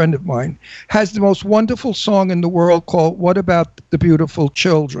dear friend of mine, has the most wonderful song in the world called What About the Beautiful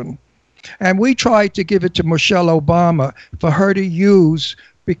Children? And we tried to give it to Michelle Obama for her to use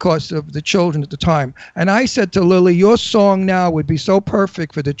because of the children at the time. And I said to Lily, your song now would be so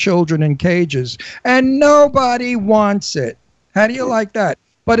perfect for the children in cages. And nobody wants it. How do you like that?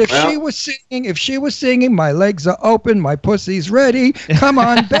 But if she was singing, my legs are open, my pussy's ready, come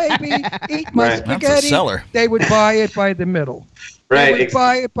on, baby, eat my spaghetti, that's a seller. They would buy it by the middle. Right. They would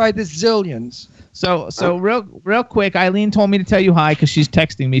buy it by the zillions. So real quick, Eileen told me to tell you hi because she's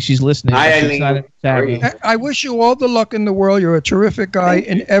texting me. She's listening. Hi, Eileen. How are you? I wish you all the luck in the world. You're a terrific guy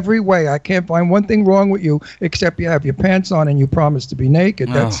in every way. I can't find one thing wrong with you except you have your pants on and you promise to be naked.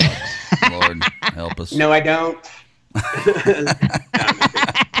 That's Lord, help us. No, I don't.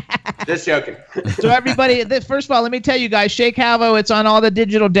 Just joking. So everybody, first of all, let me tell you guys, Shake Halvo, it's on all the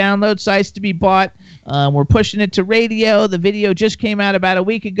digital download sites to be bought. We're pushing it to radio. The video just came out about a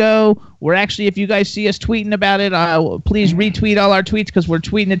week ago. We're actually, if you guys see us tweeting about it, please retweet all our tweets because we're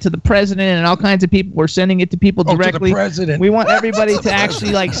tweeting it to the president and all kinds of people. We're sending it to people directly. To the president. We want everybody to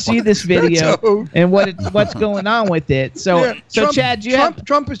actually see this video and what's going on with it. So, Trump, Chad,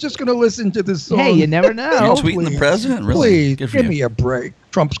 Trump is just going to listen to this song. Hey, you never know. You're tweeting the president? Really? Please, give me a break.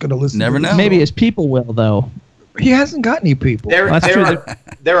 Trump's going to listen. Never know. Maybe his people will, though. He hasn't got any people. There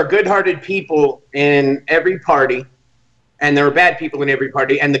are good-hearted people in every party, and there are bad people in every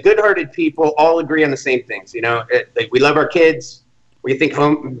party. And the good-hearted people all agree on the same things. You know, we love our kids. We think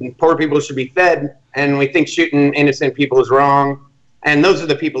poor people should be fed, and we think shooting innocent people is wrong. And those are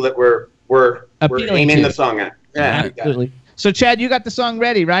the people that we're aiming the song at. Yeah, absolutely. So, Chad, you got the song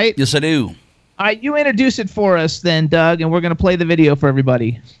ready, right? Yes, I do. All right, you introduce it for us then, Doug, and we're going to play the video for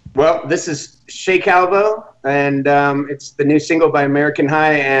everybody. Well, this is Shake Halvo, and it's the new single by American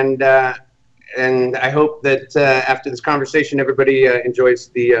High, and I hope that after this conversation, everybody enjoys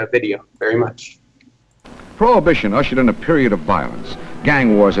the video very much. Prohibition ushered in a period of violence.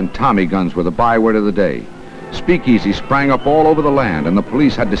 Gang wars and Tommy guns were the byword of the day. Speakeasies sprang up all over the land, and the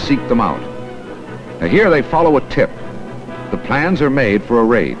police had to seek them out. Now here they follow a tip. The plans are made for a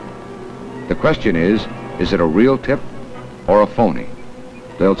raid. The question is it a real tip or a phony?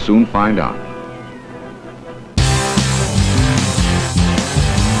 They'll soon find out.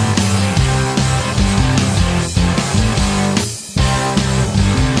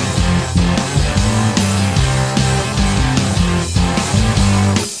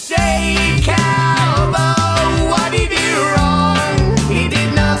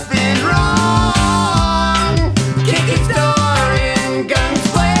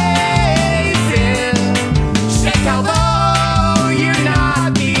 You're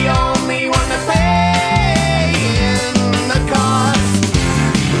not the only one.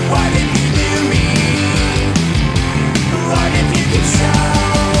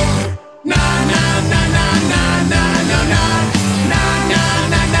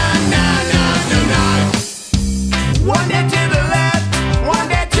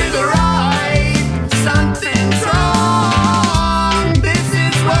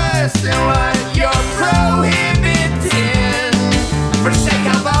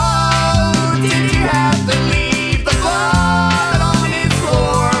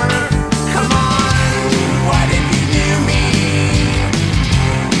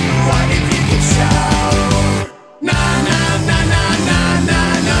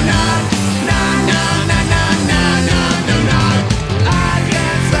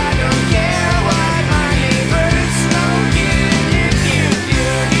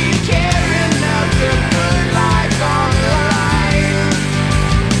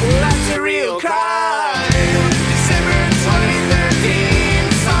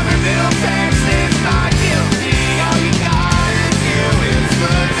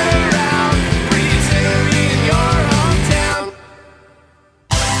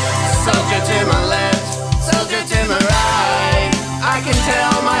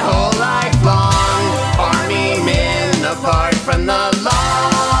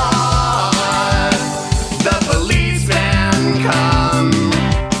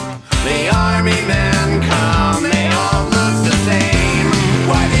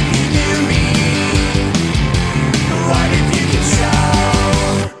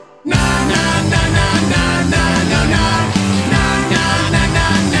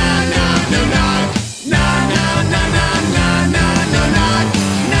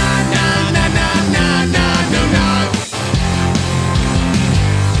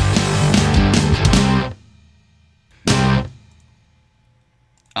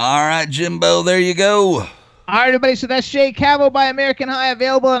 All right, Jimbo, there you go. All right, everybody. So that's Shay Cavo by American High,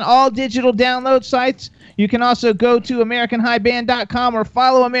 available on all digital download sites. You can also go to AmericanHighBand.com or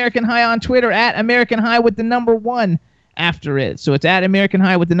follow American High on Twitter at American High with the number 1 after it. So it's at American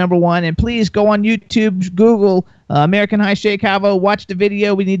High with the number 1. And please go on YouTube, Google American High Shay Cavo, watch the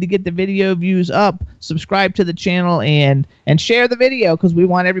video. We need to get the video views up. Subscribe to the channel and share the video because we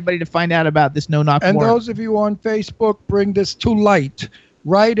want everybody to find out about this no-knock warrant. And those of you on Facebook, bring this to light.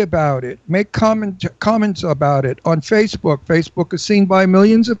 Write about it. Make comments about it on Facebook. Facebook is seen by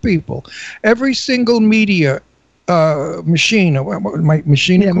millions of people. Every single media machine.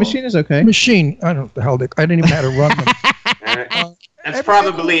 Machine? Yeah, machine is okay. Machine. I don't know what the hell I didn't even know how to run them. That's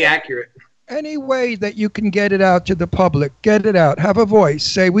probably accurate. Any way that you can get it out to the public, get it out. Have a voice.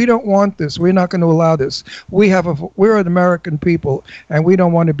 Say, we don't want this. We're not going to allow this. We're an American people, and we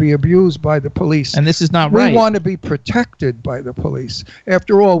don't want to be abused by the police. And this is not right. We want to be protected by the police.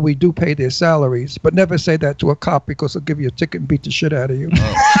 After all, we do pay their salaries. But never say that to a cop because they'll give you a ticket and beat the shit out of you.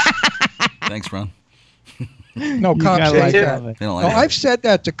 Oh. Thanks, Ron. No, cops like that. They don't like I've said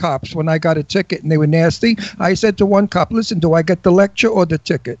that to cops when I got a ticket and they were nasty. I said to one cop, listen, do I get the lecture or the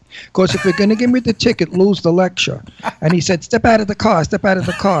ticket? Because if you're going to give me the ticket, lose the lecture. And he said, step out of the car, step out of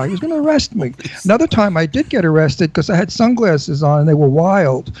the car. He was going to arrest me. Another time I did get arrested because I had sunglasses on and they were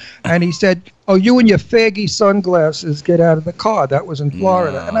wild. And he said, oh, you and your faggy sunglasses, get out of the car. That was in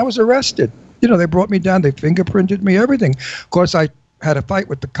Florida. No. And I was arrested. You know, they brought me down. They fingerprinted me, everything. Of course, I had a fight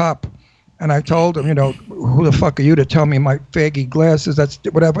with the cop. And I told him, you know, who the fuck are you to tell me my faggy glasses? That's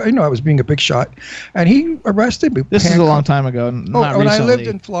whatever. You know, I was being a big shot. And he arrested me. This is a long time ago. Not when recently. I lived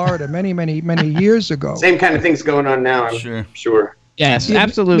in Florida many years ago. Same kind of things going on now, I'm sure. Yes,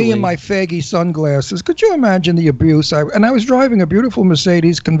 absolutely. Me and my faggy sunglasses. Could you imagine the abuse? I was driving a beautiful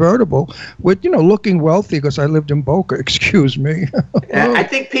Mercedes convertible with, you know, looking wealthy because I lived in Boca. Excuse me. I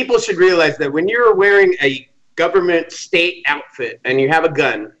think people should realize that when you're wearing a government state outfit and you have a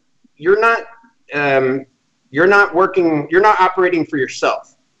gun, you're not operating for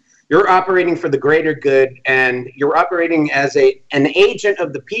yourself. You're operating for the greater good, and you're operating as an agent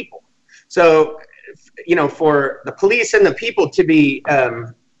of the people. So, you know, for the police and the people to be,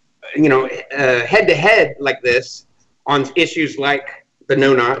 head to head like this on issues like the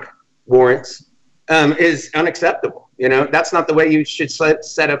no-knock warrants is unacceptable. You know, that's not the way you should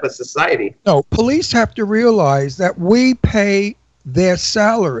set up a society. No, police have to realize that we pay their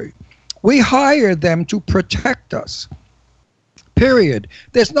salary. We hire them to protect us, period.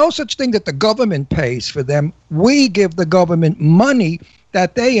 There's no such thing that the government pays for them. We give the government money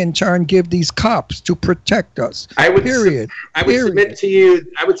that they in turn give these cops to protect us, period. I would submit to you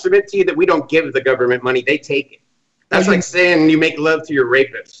that we don't give the government money. They take it. That's like saying you make love to your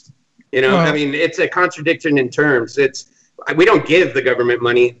rapist. You know, I mean, it's a contradiction in terms. We don't give the government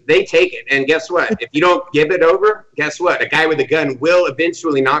money. They take it. And guess what? If you don't give it over, guess what? A guy with a gun will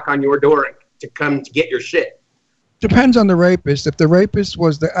eventually knock on your door to come to get your shit. Depends on the rapist. If the rapist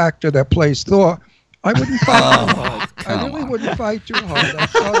was the actor that plays Thor, I wouldn't fight too hard. I really wouldn't fight too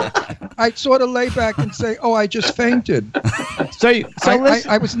hard. I'd sort of lay back and say, oh, I just fainted.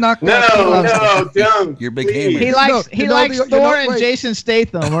 I was knocked out. No, don't. You're big hammer. He likes Thor and Jason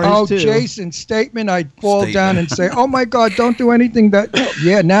Statham. Oh, Jason Statham. I'd fall down and say, oh, my God, don't do anything that.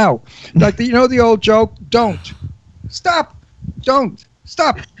 Yeah, now. Like, the old joke? Don't. Stop. Don't.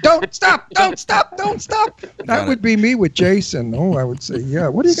 Stop. Don't stop. Don't stop. Don't stop. That would be me with Jason. Oh, I would say, yeah.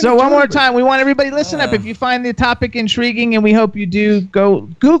 What are you So one more time, we want everybody to listen up. If you find the topic intriguing, and we hope you do, go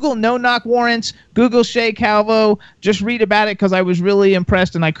Google no-knock warrants, Google Shay Calvo. Just read about it because I was really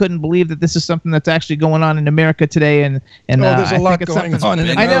impressed, and I couldn't believe that this is something that's actually going on in America today. And there's a lot going on in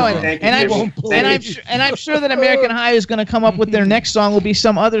America. I know, and I'm sure that American High is going to come up with their next song will be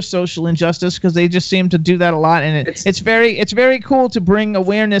some other social injustice because they just seem to do that a lot, and it's very cool to bring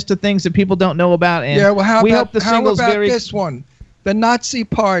awareness to things that people don't know about. And how about this one? The Nazi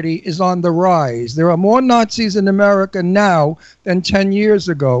Party is on the rise. There are more Nazis in America now than 10 years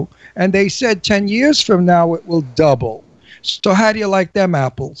ago, and they said 10 years from now it will double. So how do you like them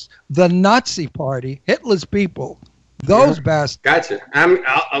apples? The Nazi Party, Hitler's people, those bastards.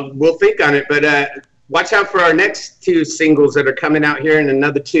 Gotcha. We'll think on it, but watch out for our next two singles that are coming out here in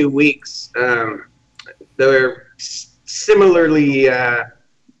another 2 weeks. They're similarly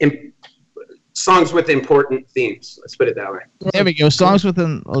songs with important themes. Let's put it that way. There we go. Songs with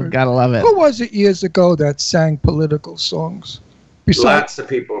gotta love it. Who was it years ago that sang political songs? Lots of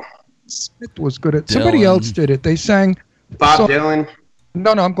people. Smith was good at. Somebody else did it. They sang. Bob Dylan.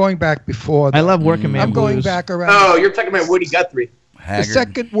 No, I'm going back before that. I love Working Man I'm going Blues. back around. Oh, you're talking about Woody Guthrie. the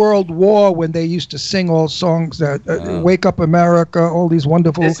Second World War when they used to sing all songs that Wake Up America, all these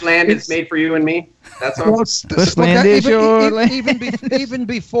wonderful. This land is made for you and me. That's all. This land is your land. Even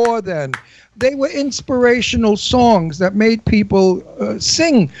before then, they were inspirational songs that made people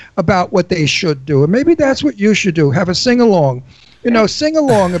sing about what they should do. And maybe that's what you should do. Have a sing-along. Sing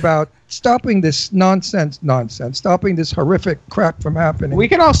along about stopping this nonsense, stopping this horrific crap from happening. We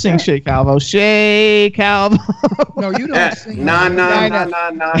can all sing Shea Calvo. Shea Calvo. No, you don't sing. No. No,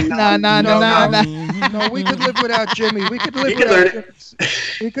 we could live without Jimmy. We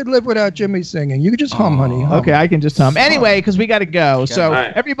could live without Jimmy singing. You could just hum, honey. Hum. Okay, I can just hum. Anyway, because we got to go. So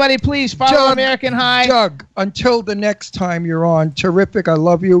everybody, please follow American High. Doug, until the next time you're on, terrific. I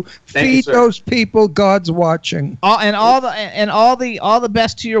love you. Thank Feed those people. God's watching. All the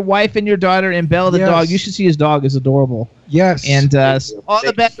best to your wife and your daughter and Bella the dog. You should see his dog is adorable. Yes. And all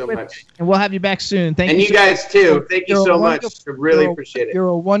the best. So much. And we'll have you back soon. Thank you. And you guys too. Thank you so much. I really appreciate it. You're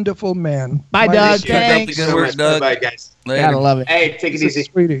a wonderful man. Bye, Doug. Thanks. Good work, Doug. Bye, guys. Gotta love it. Hey, take it easy,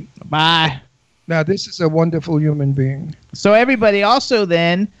 sweetie. Bye. Now this is a wonderful human being. So everybody, also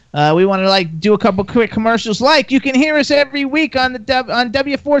then, we want to do a couple quick commercials. You can hear us every week on on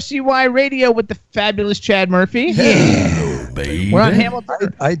W4CY Radio with the fabulous Chad Murphy. Yeah, baby. We're on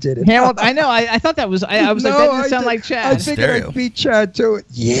Hamilton. I did it. I know. I thought that was. I was like, that didn't sound like Chad. I figured I'd beat Chad to it.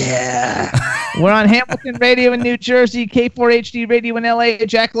 Yeah. We're on Hamilton Radio in New Jersey, K4HD Radio in LA,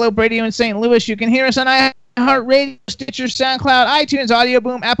 Jackalope Radio in St. Louis. You can hear us on iHeartRadio, Stitcher, SoundCloud, iTunes, Audio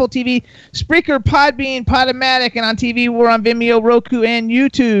Boom, Apple TV, Spreaker, Podbean, Podomatic, and on TV we're on Vimeo, Roku, and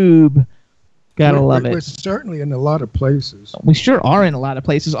YouTube. Gotta love it. We're certainly in a lot of places. We sure are in a lot of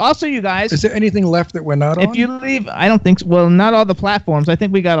places. Also, you guys, is there anything left that we're not on? If you leave, I don't think so. Well, not all the platforms. I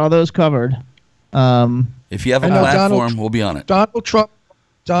think we got all those covered. If you have a platform, we'll be on it. Donald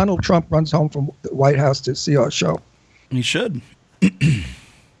Trump runs home from the White House to see our show. He should. He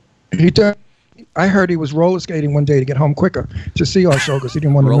did. I heard he was roller skating one day to get home quicker to see our show because he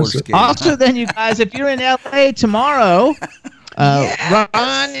didn't want to miss it. Also, then, you guys, if you're in LA tomorrow,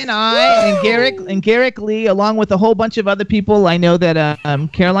 Ron and I and Garrick Lee, along with a whole bunch of other people, I know that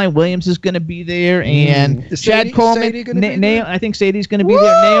Caroline Williams is going to be there, and Chad Coleman. I think Sadie's going to be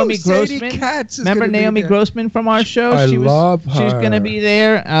there. Naomi Grossman. Remember Naomi Grossman from our show? I love her. She's going to be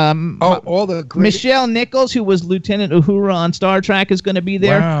there. All the great. Michelle Nichols, who was Lieutenant Uhura on Star Trek, is going to be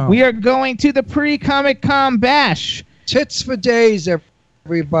there. Wow. We are going to the pre-Comic-Con bash. Tits for days,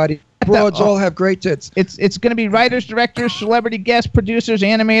 everybody. Broads all have great tits. It's going to be writers, directors, celebrity guests, producers,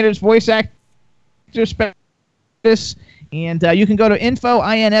 animators, voice actors, specialists, and you can go to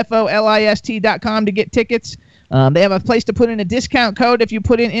infolist.com to get tickets. They have a place to put in a discount code. If you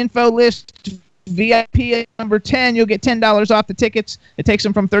put in info list VIP number 10, you'll get $10 off the tickets. It takes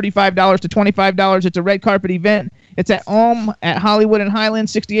them from $35 to $25. It's a red carpet event. It's at at Hollywood and Highland,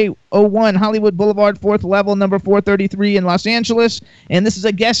 6801 Hollywood Boulevard, 4th level, number 433 in Los Angeles. And this is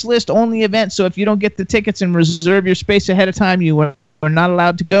a guest list only event, so if you don't get the tickets and reserve your space ahead of time, you are not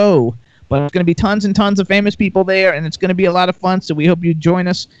allowed to go. But it's going to be tons and tons of famous people there, and it's going to be a lot of fun, so we hope you join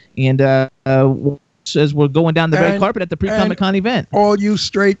us. And as we're going down the red carpet at the pre-Comic-Con event. All you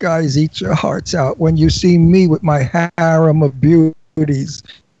straight guys, eat your hearts out when you see me with my harem of beauties.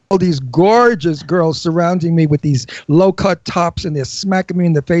 All these gorgeous girls surrounding me with these low-cut tops, and they're smacking me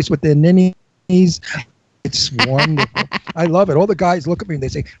in the face with their ninnies. It's wonderful. I love it. All the guys look at me and they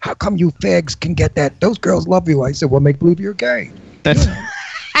say, "How come you fags can get that? Those girls love you." I said, "Well, make believe you're gay." That's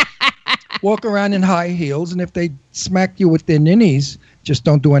Walk around in high heels, and if they smack you with their ninnies, just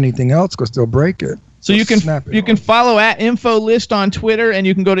don't do anything else because they'll break it. So you can follow at InfoList on Twitter, and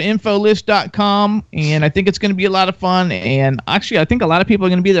you can go to infolist.com, and I think it's going to be a lot of fun. And actually, I think a lot of people are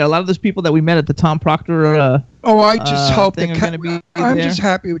going to be there. A lot of those people that we met at the Tom Proctor I just hope that I'm just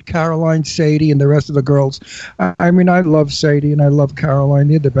happy with Caroline, Sadie, and the rest of the girls. I mean, I love Sadie and I love Caroline.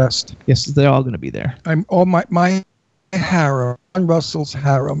 They're the best. Yes, they're all going to be there. My harem, John Russell's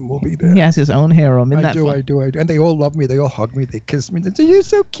harem will be there. He has his own harem. I do. And they all love me. They all hug me. They kiss me. They say, "You're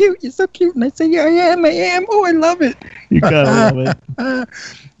so cute. You're so cute." And I say, "Yeah, I am. Oh, I love it." You gotta love it.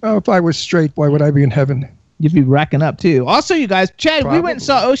 Oh, if I was straight, why would I be in heaven? You'd be racking up, too. Also, you guys, Chad, we went and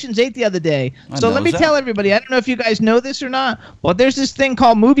saw Ocean's 8 the other day. So let me tell everybody, I don't know if you guys know this or not, but there's this thing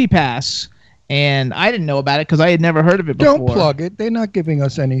called Movie Pass. And I didn't know about it because I had never heard of it before. Don't plug it. They're not giving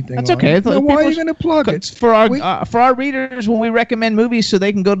us anything. That's okay. Why are you going to plug it? It's for our readers when we recommend movies so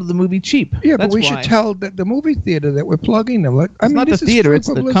they can go to the movie cheap. Yeah, but we should tell the movie theater that we're plugging them. It's not the theater, it's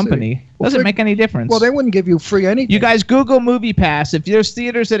the company. Doesn't make any difference. Well, they wouldn't give you free anything. You guys Google Movie Pass. If there's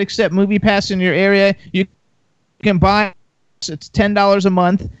theaters that accept Movie Pass in your area, you can buy. It's $10 a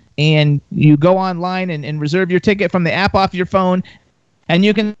month, and you go online and reserve your ticket from the app off your phone. and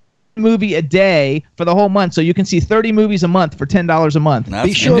you can movie a day for the whole month, so you can see 30 movies a month for $10 a month.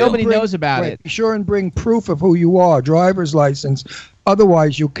 Be sure nobody knows about it. Be sure and bring proof of who you are, driver's license.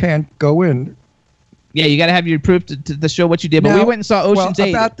 Otherwise, you can't go in. Yeah, you got to have your proof to show what you did. But we went and saw Ocean's 8.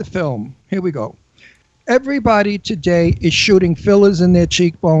 About the film. Here we go. Everybody today is shooting fillers in their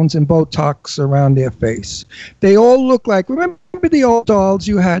cheekbones and Botox around their face. They all look like, remember the old dolls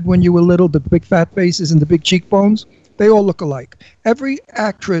you had when you were little, the big fat faces and the big cheekbones? They all look alike. Every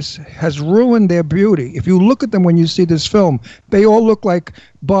actress has ruined their beauty. If you look at them when you see this film, they all look like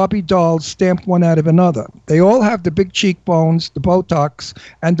Barbie dolls stamped one out of another. They all have the big cheekbones, the Botox,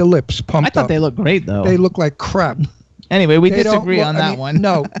 and the lips pumped up. I thought they looked great, though. They look like crap. Anyway, we disagree on that one.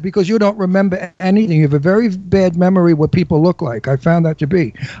 No, because you don't remember anything. You have a very bad memory what people look like. I found that to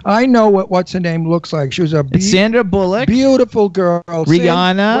be. I know what's her name looks like. She was it's Sandra Bullock. Beautiful girl.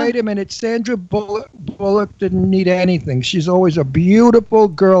 Rihanna. Wait a minute. Sandra Bullock didn't need anything. She's always a beautiful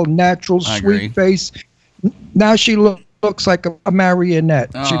girl, natural, sweet face. Now she looks like a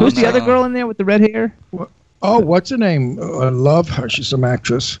marionette. Who's the other girl in there with the red hair? What's her name? I love her. She's some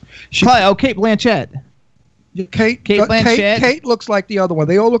actress. Kate Blanchett. Kate Blanchett. Kate looks like the other one.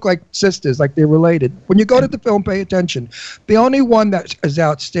 They all look like sisters, like they're related. When you go to the film, pay attention. The only one that is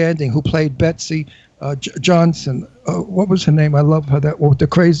outstanding who played Betsy Johnson, what was her name? I love her. That with the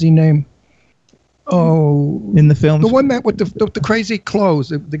crazy name. Oh, in the film, the one that with the crazy clothes,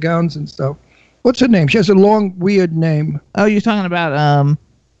 the gowns and stuff. What's her name? She has a long, weird name. Oh, you're talking about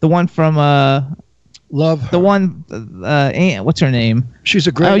the one from Love her. The one, what's her name? She's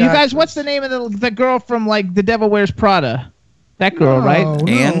a great you guys, actress. what's the name of the girl from, like, The Devil Wears Prada? That girl, right?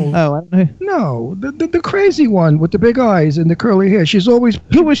 Anne? Oh, I don't know. No, the crazy one with the big eyes and the curly hair. She's always...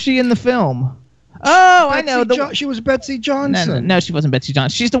 Who was she in the film? Oh, I know. She was Betsy Johnson. No, she wasn't Betsy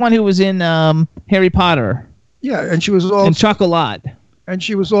Johnson. She's the one who was in Harry Potter. Yeah, and she was also... In Chocolat. And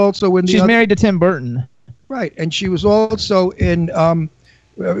she was also in the... She's married to Tim Burton. Right, and she was also in...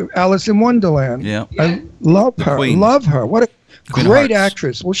 Alice in Wonderland. Yeah. I love her. Love her. What a great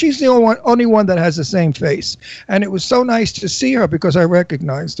actress. Well, she's the only one that has the same face. And it was so nice to see her because I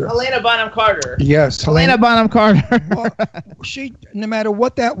recognized her. Helena Bonham Carter. Yes. Helena Bonham Carter. Well, no matter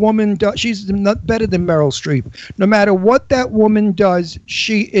what that woman does, she's not better than Meryl Streep. No matter what that woman does,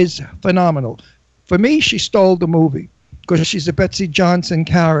 she is phenomenal. For me, she stole the movie. Because she's a Betsy Johnson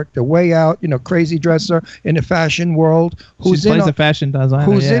character, way out, crazy dresser in the fashion world. She plays a fashion designer.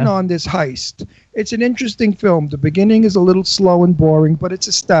 Who's in on this heist. It's an interesting film. The beginning is a little slow and boring, but it's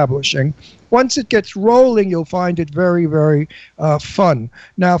establishing. Once it gets rolling, you'll find it very, very fun.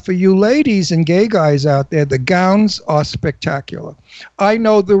 Now, for you ladies and gay guys out there, the gowns are spectacular. I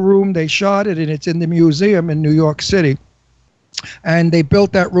know the room they shot it in. It's in the museum in New York City. And they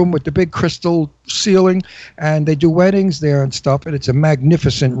built that room with the big crystal ceiling, and they do weddings there and stuff, and it's a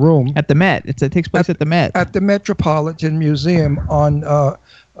magnificent room. At the Met. It takes place at the Met. At the Metropolitan Museum on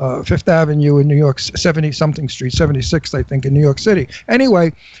Fifth Avenue in New York, 70-something Street, 76th, I think, in New York City.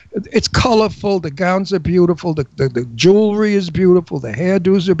 Anyway, it's colorful. The gowns are beautiful. The jewelry is beautiful. The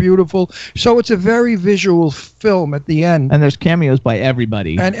hairdos are beautiful. So it's a very visual film at the end. And there's cameos by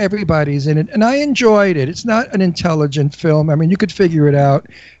everybody. And everybody's in it. And I enjoyed it. It's not an intelligent film. I mean, you could figure it out.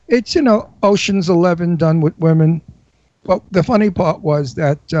 It's, Ocean's 11 done with women. But the funny part was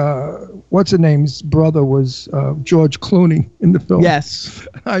that what's her name's brother was George Clooney in the film. Yes,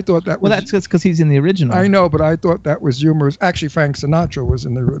 I thought that. Well, that's because he's in the original. I know, but I thought that was humorous. Actually, Frank Sinatra was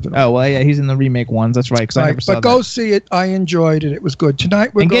in the original. Oh well, yeah, he's in the remake ones. That's right. I never saw but go see it. I enjoyed it. It was good.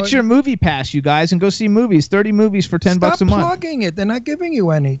 Tonight we're get your movie pass, you guys, and go see movies. 30 movies for $10 a month. Stop plugging it. They're not giving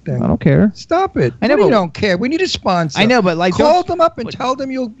you anything. I don't care. Stop it. I know. We don't care. We need a sponsor. I know, but call them up and tell them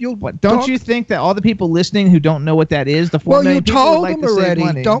you'll. Don't you think that all the people listening who don't know what that is, the 4 million people told like them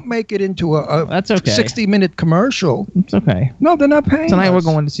already. Don't make it into a that's okay. 60-minute commercial. It's okay. No, they're not paying Tonight us.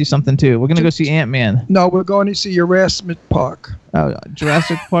 we're going to see something too. We're going to go see Ant-Man. No, we're going to see Erasmus Park. Oh,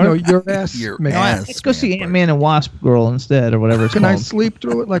 Jurassic Park? No, let's go see Ant-Man and Wasp Girl instead, or whatever it's called. Can I sleep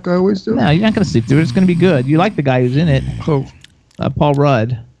through it like I always do? No, you're not going to sleep through it. It's going to be good. You like the guy who's in it. Who? Paul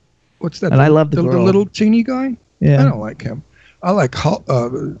Rudd. What's that? And I love the girl. The little teeny guy? Yeah. I don't like him. I like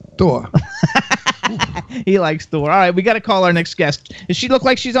Thor. He likes Thor. All right, we got to call our next guest. Does she look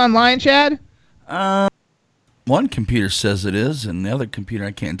like she's online, Chad? One computer says it is, and the other computer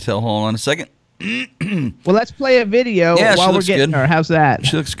I can't tell. Hold on a second. Well, let's play a video while we're getting her. How's that?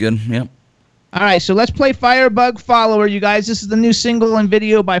 She looks good. Yep. All right, so let's play Firebug Follower, you guys. This is the new single and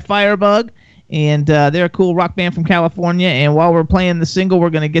video by Firebug, and they're a cool rock band from California. And while we're playing the single, we're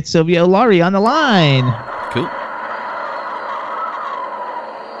going to get Silvia Olari on the line. Cool.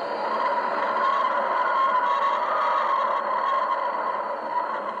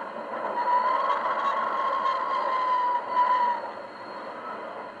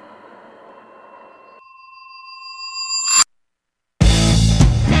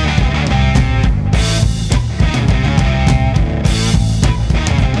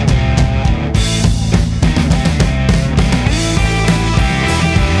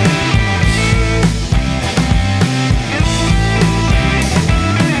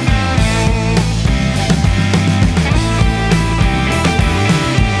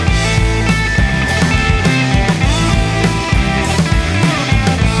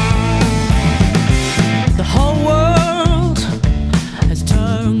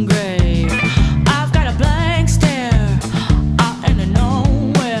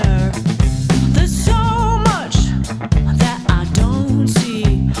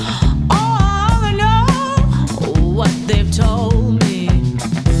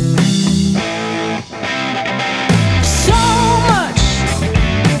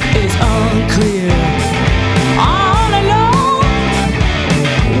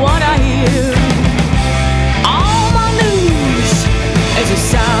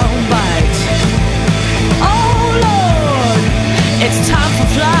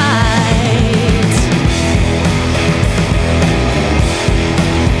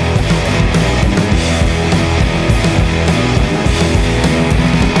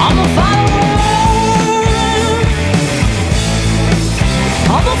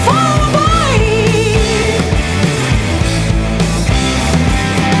 the far away.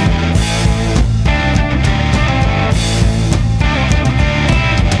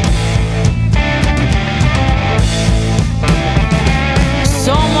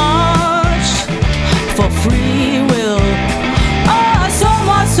 So much for free will. Oh, so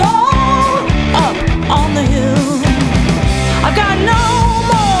much soul up on the hill. I've got no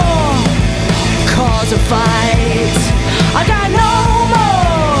more cause to fight. I got no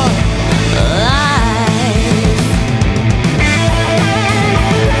more life.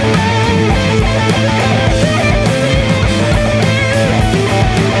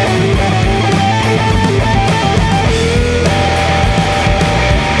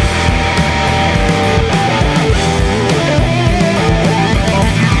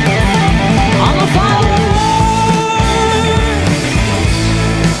 I'm a follower.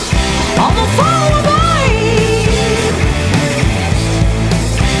 I'm a follower.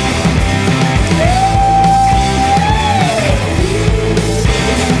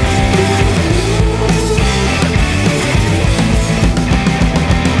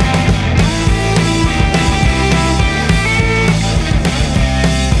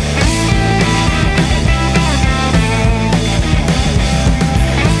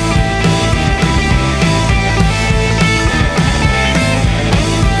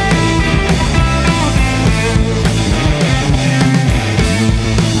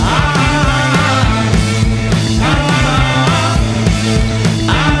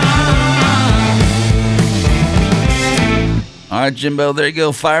 All right, Jimbo, there you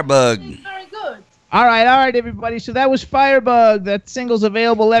go, Firebug. Very good. All right, everybody. So that was Firebug. That single's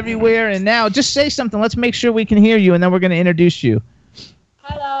available everywhere. And now, just say something. Let's make sure we can hear you, and then we're going to introduce you.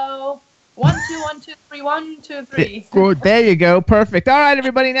 Hello. 1 2 1 2 3 1 2 3. Good. There you go. Perfect. All right,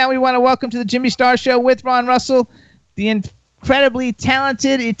 everybody. Now we want to welcome to the Jimmy Star Show with Ron Russell, the incredibly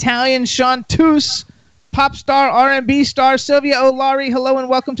talented Italian chanteuse, pop star, R&B star, Silvia Olari. Hello and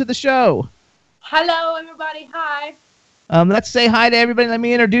welcome to the show. Hello, everybody. Hi. Let's say hi to everybody. Let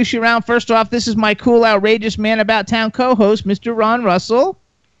me introduce you around. First off, this is my cool, outrageous man about town co-host, Mr. Ron Russell.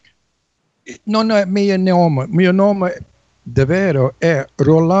 Non è mio nome. Mio nome davvero è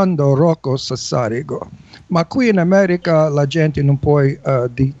Rolando Rocco Sassarigo. Ma qui in America la gente non può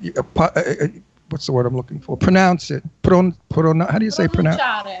what's the word I'm looking for? Pronounce it. How do you say pronounce?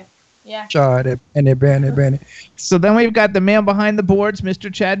 Yeah. Chad. Bene. So then we've got the man behind the boards,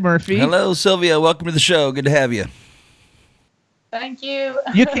 Mr. Chad Murphy. Hello, Sylvia. Welcome to the show. Good to have you. Thank you.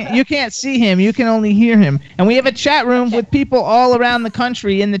 You can't see him. You can only hear him. And we have a chat room with people all around the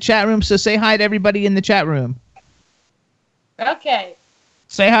country in the chat room. So say hi to everybody in the chat room. Okay.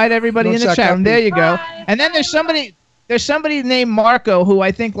 Say hi to everybody in the chat room. There you go. Bye. And then there's somebody named Marco who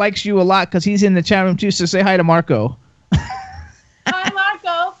I think likes you a lot because he's in the chat room too. So say hi to Marco. Hi,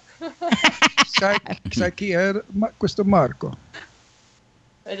 Marco. Sai chi è questo Marco?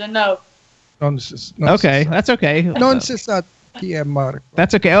 I don't know. Okay, that's okay. Non si sa chi è Marco.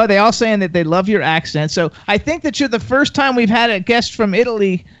 That's okay. Oh, they all saying that they love your accent. So I think that you're the first time we've had a guest from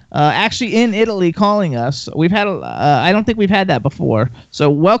Italy, actually in Italy, calling us. We've had, I don't think we've had that before. So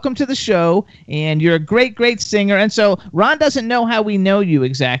welcome to the show, and you're a great, great singer. And so Ron doesn't know how we know you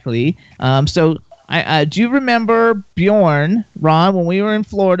exactly. Do you remember Bjorn, Ron, when we were in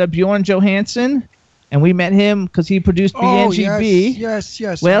Florida, Bjorn Johansson? And we met him because he produced BNGB.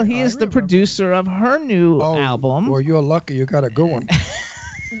 Yes. Well, he is the producer of her new album. Well, you're lucky. You got a good one.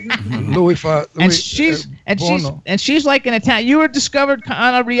 She's like an Italian. You were discovered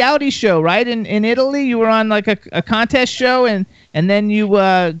on a reality show, right? In Italy, you were on like a contest show, and then you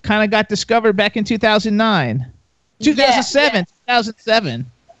kind of got discovered back in 2009, 2007, 2007.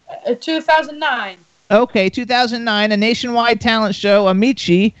 2009. Okay, 2009, a nationwide talent show,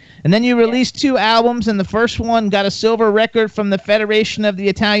 Amici, and then you released 2 albums, and the first one got a silver record from the Federation of the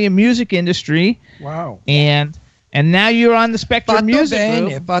Italian Music Industry. Wow. And now you're on the Spectrum Music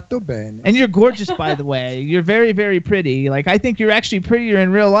Group. Fatto bene. And you're gorgeous, by the way. You're very, very pretty. Like, I think you're actually prettier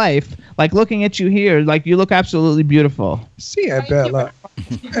in real life. Like, looking at you here, like, you look absolutely beautiful. Sì, è bella.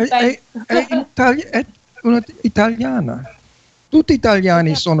 È una italiana. Tutti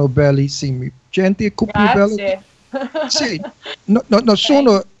italiani sono bellissimi. Gente più bella. Sì,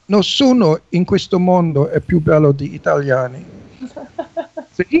 nessuno in questo mondo è più bello di italiani.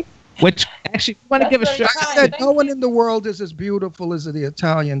 See? Which actually, you want to give a shout out. No one in the world is as beautiful as the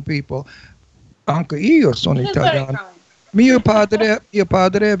Italian people. Anche io sono italiano. Mio padre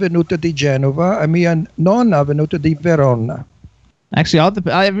è venuto di Genova e mia nonna è venuta di Verona. Actually,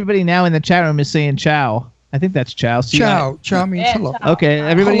 everybody now in the chat room is saying ciao. I think that's ciao. Ciao. Ciao means hello. ciao. Okay,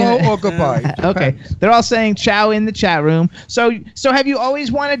 everybody. Hello or goodbye. Okay, they're all saying ciao in the chat room. So have you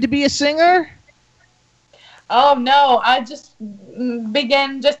always wanted to be a singer? Oh no, I just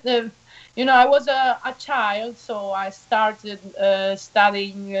began I was a child, so I started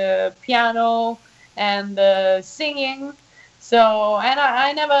studying piano and singing. So and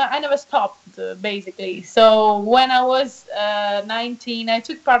I never stopped basically. So when I was 19, I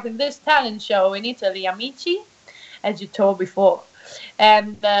took part in this talent show in Italy, Amici, as you told before,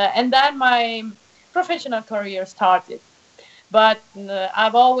 and then my professional career started. But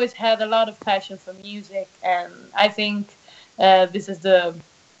I've always had a lot of passion for music, and I think this is the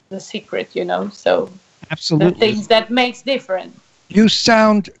secret, So Absolutely. the things that makes different. You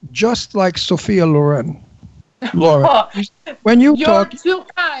sound just like Sophia Loren. Laura, when you You're talk, too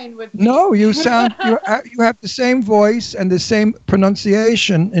kind with me. no, you sound you have the same voice and the same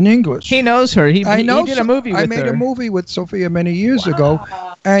pronunciation in English. He knows her. He know. did a movie with her. I made a movie with Sophia many years ago,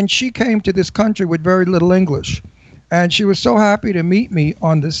 and she came to this country with very little English, and she was so happy to meet me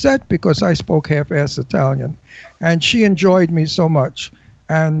on the set because I spoke half-assed Italian, and she enjoyed me so much.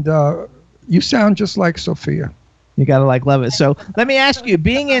 And you sound just like Sophia. You gotta love it. So let me ask you,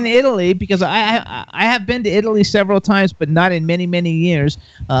 being in Italy, because I have been to Italy several times, but not in many years.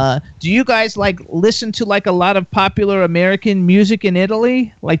 Do you guys listen to a lot of popular American music in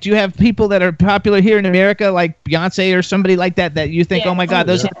Italy? Do you have people that are popular here in America, like Beyonce or somebody like that you think, oh my God,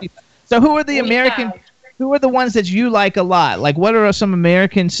 those are the people? So who are the American? Who are the ones that you like a lot? What are some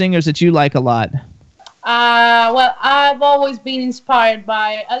American singers that you like a lot? Well, I've always been inspired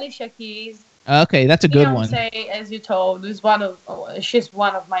by Alicia Keys. Okay, that's a good one. Beyonce, as you told, she's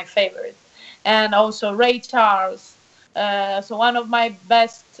one of my favorites, and also Ray Charles. So one of my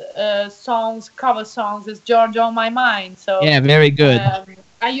best cover songs, is "George on My Mind." So yeah, very good.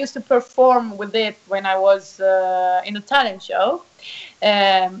 I used to perform with it when I was in a talent show,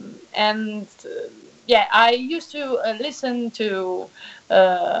 I used to listen to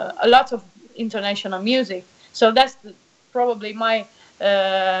a lot of international music. So that's probably my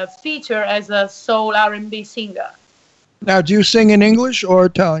feature as a soul R&B singer. Now, do you sing in English or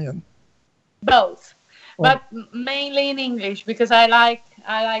Italian? Both, but mainly in English because I like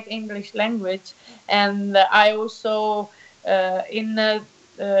English language, and I also in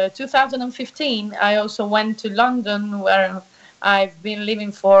 2015 I also went to London, where I've been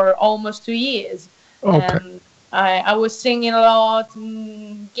living for almost 2 years. Okay. And I was singing a lot,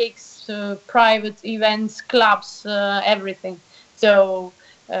 gigs, private events, clubs, everything. So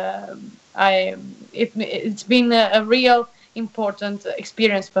it's been a real important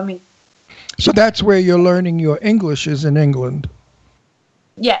experience for me. So that's where you're learning your English, is in England.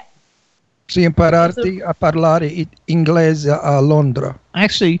 Yeah. Si impararti a parlare inglese a Londra.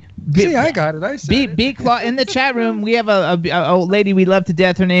 Actually, see, I got it. I said B in the chat room. We have a old lady we love to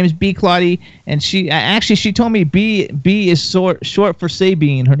death. Her name is B Claudie, and she told me B is short for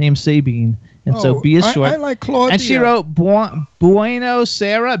Sabine. Her name's Sabine, and so B is short. I like Claudia. And she wrote Bueno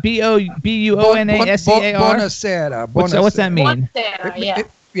Sera, Buonasera. Buonasera. What's that mean?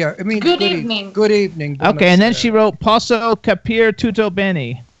 Yeah, it means good evening. Good evening. Okay, and then she wrote Posso capire tutto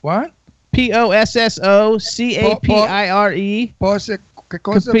bene. What? POSSO CAPIRE. Posso che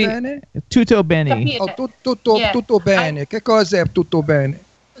cosa bene? Tutto bene. Oh, tutto bene. Che cosa è tutto bene?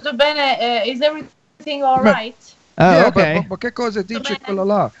 Tutto bene is everything all right? Oh, okay. Ma che cosa dice quello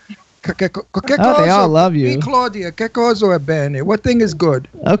là? Che they all love you. Claudia, che cosa è bene? What thing is good?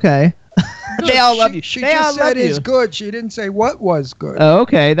 Okay. They all love you. She just said it's good. She didn't say what was good. Oh,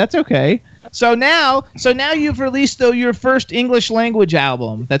 okay. That's okay. So now you've released your first English language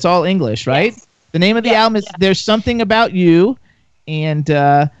album. That's all English, right? Yes. The name of the album is There's Something About You, and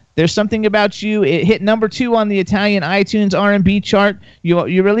There's Something About You. It hit number 2 on the Italian iTunes R&B chart.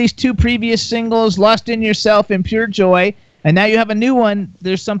 You released 2 previous singles, Lost in Yourself and Pure Joy, and now you have a new one,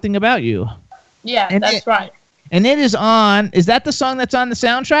 There's Something About You. Yeah, that's right. And it is on. Is that the song that's on the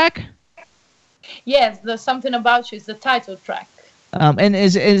soundtrack? Yes, the Something About You is the title track. And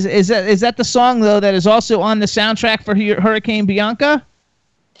is that the song though that is also on the soundtrack for Hurricane Bianca?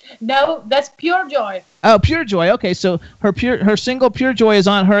 No, that's Pure Joy. Oh, Pure Joy. Okay, so her single Pure Joy is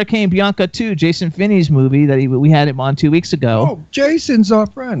on Hurricane Bianca 2, Jason Finney's movie that we had him on 2 weeks ago. Oh, Jason's our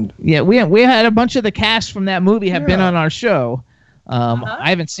friend. Yeah, we had a bunch of the cast from that movie have been on our show. We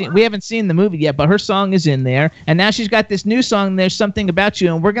haven't seen the movie yet, but her song is in there, and now she's got this new song, There's Something About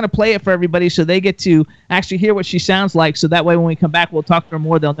You, and we're going to play it for everybody so they get to actually hear what she sounds like, so that way when we come back we'll talk to her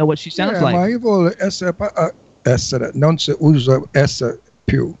more, they'll know what she sounds like. Ma io voglio essere, non si usa essere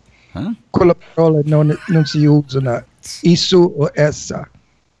più. Quella parola non si usano, isu o essa.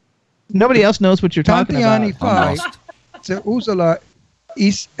 Nobody else knows what you're talking Tanti about. anni fa se usa la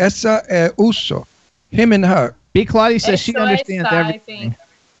essa è uso. Him and her. B. Claudia says she Esso, understands essa, I everything. think.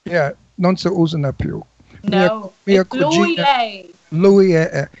 Yeah, non si usano più. No, Mia it's lui, lei. Lui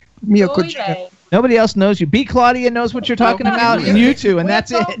è mia Lui, cugina. lei. Nobody else knows you. B. Claudia knows what you're talking about, and you two, and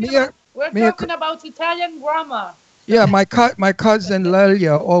that's it. We're Mia talking about Italian grammar. Yeah, my cousin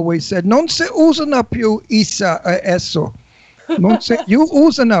Lelia always said, non si usano più issa e esso. Non si, you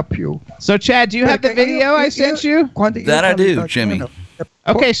usano più. So, Chad, do you have the video I sent you? That I do, Jimmy.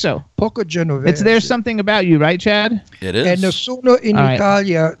 Okay, so Poco genovese. There's something about you, right, Chad? It E is. nessuno in All right.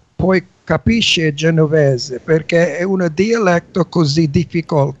 Italia poi capisce genovese perché è un dialetto così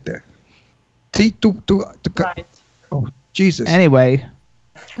difficile. Right. Oh, Jesus. Anyway,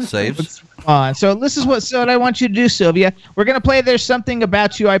 Saves. so this is what I want you to do, Sylvia. We're gonna play "There's Something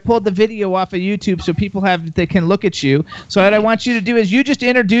About You." I pulled the video off of YouTube so people they can look at you. So what I want you to do is you just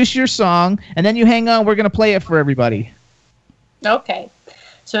introduce your song, and then you hang on. We're gonna play it for everybody. Okay.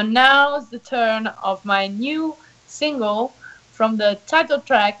 So now's the turn of my new single from the title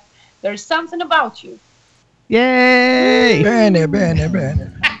track, There's Something About You. Yay! Bene, bene,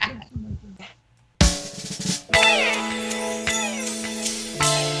 bene.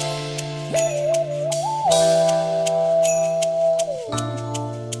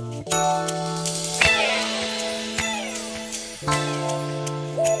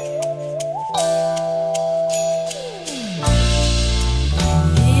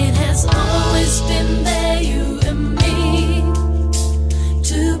 It has always been there, you and me.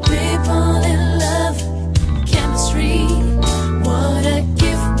 Two people in love, chemistry. What a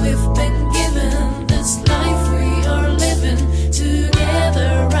gift we've been given. This life we are living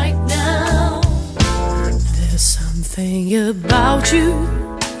together right now. There's something about you.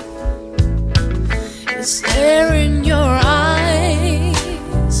 It's there in your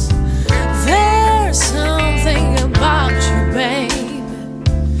eyes. There's something about you, babe.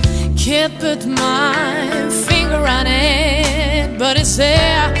 Can't put my finger on it, but it's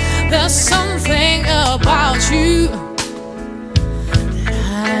there. There's something about you that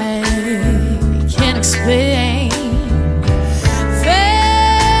I can't explain.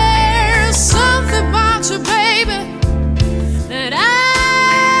 There's something about you, baby, that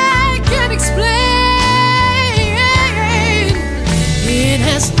I can't explain. It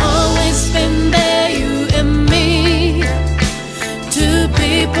has always been there, you and me. Two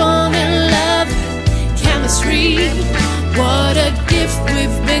people in love, chemistry. What a gift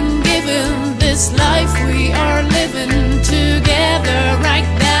we've been given. This life we are living together right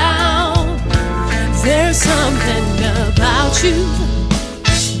now. There's something about you,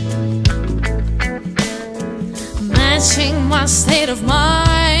 matching my state of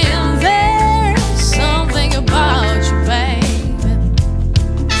mind. There's something about you, babe,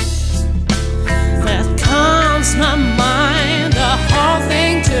 that calms my mind. A hard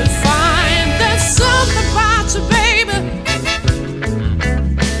thing to find. There's something about you, baby.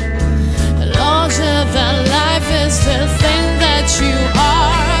 Larger than life is the thing that you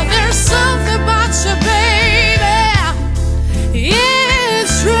are. There's something about you, baby.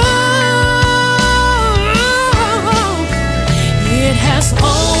 It's true. It has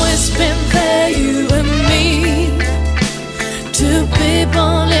always been there, you and me. Two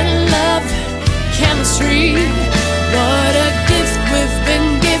people in love, chemistry. What a gift we've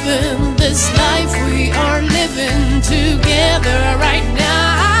been given. This life we are living together right now.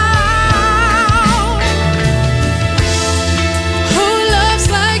 Who loves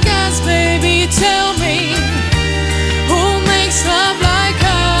like us, baby? Tell me. Who makes love like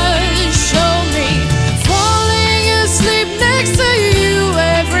us? Show me. Falling asleep next to you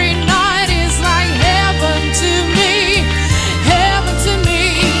every night is like heaven to me. Heaven to me.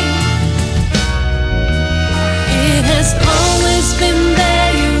 It has always been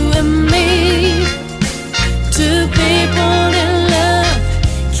there, you and me. Two people in love,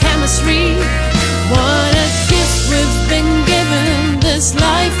 chemistry. What a gift we've been given. This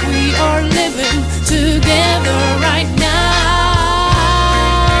life we are living together right now.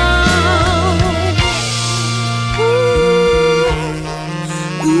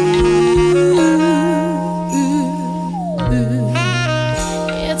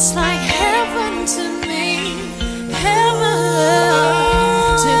 It's like heaven to me. Heaven.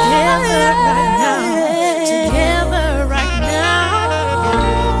 Together right now. Together right now.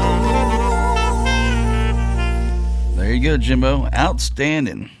 There you go, Jimbo.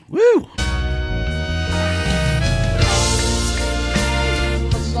 Outstanding. Woo!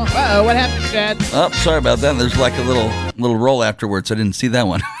 Uh-oh, what happened, Chad? Oh, sorry about that. There's like a little roll afterwards. I didn't see that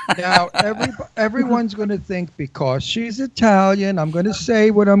one. Now, everyone's going to think because she's Italian, I'm going to say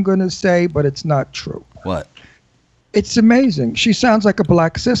what I'm going to say, but it's not true. What? It's amazing. She sounds like a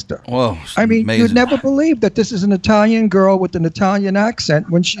black sister. Whoa. I mean, amazing. you'd never believe that this is an Italian girl with an Italian accent.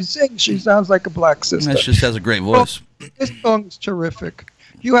 When she sings, she sounds like a black sister. She just has a great voice. This song is terrific.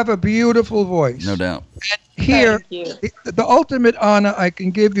 You have a beautiful voice. No doubt. And here, the ultimate honor I can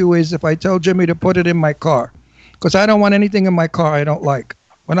give you is if I tell Jimmy to put it in my car. Because I don't want anything in my car I don't like.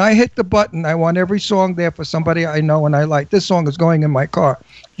 When I hit the button, I want every song there for somebody I know and I like. This song is going in my car.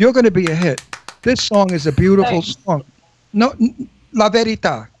 You're going to be a hit. This song is a beautiful song. No, La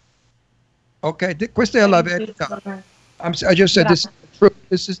Verità. Okay, questa è la verità. I just said this is the truth.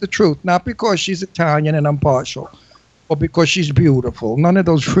 This is the truth. Not because she's Italian and I'm partial. Or because she's beautiful. None of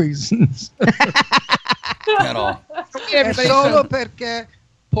those reasons. At all. È solo perché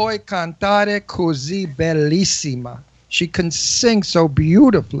puoi cantare così bellissima. She can sing so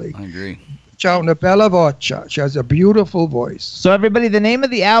beautifully. I agree. C'ha una bella voce. She has a beautiful voice. So everybody, the name of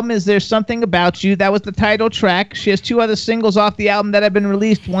the album is There's Something About You. That was the title track. She has 2 other singles off the album that have been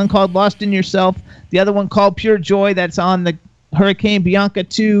released. One called Lost in Yourself. The other one called Pure Joy. That's on the Hurricane Bianca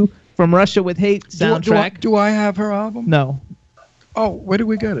 2 From Russia with Hate soundtrack. Do I have her album? No. Oh, where do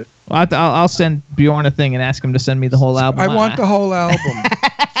we get it? I'll send Bjorn a thing and ask him to send me the whole album. I want the whole album.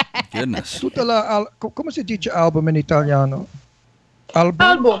 Goodness. Come si dice album in italiano?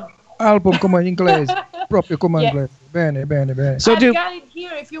 Album. Album come in inglese. Proprio come in inglese. Bene, bene, bene. So I've got it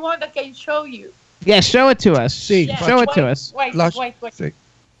here. If you want, I can show you. Yeah, show it to us. Sì, show it to us. Wait. Sì.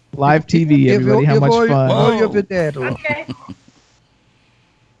 Live TV, everybody. How much fun. Voglio vederlo. Okay.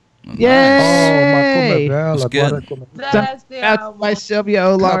 Yay! Oh, ma come bella. That's good. Guarda come... That's the That's album. by Silvia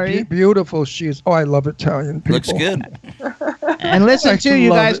Olari. Beautiful she is. Oh, I love Italian people. Looks good. And listen to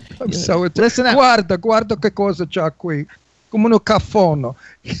you love guys. it. I'm so Listen up. Guarda che cosa c'ha qui. Come uno caffono.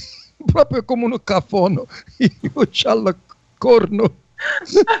 Proprio come uno caffono. Io c'ho il corno.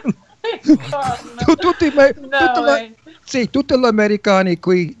 Tutti gli americani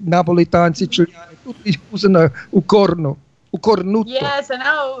qui, napolitani, siciliani, tutti usano un corno. Un cornuto. Yes, I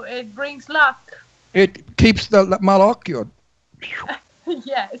know. It brings luck. It keeps the malocchio.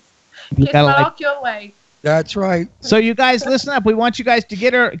 Yes. You Keep gotta Malocchio away. That's right. So you guys listen up. We want you guys to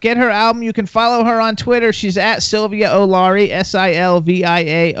get her album. You can follow her on Twitter. She's at Silvia Olari,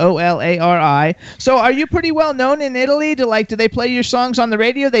 SilviaOlari. So are you pretty well known in Italy? Do they play your songs on the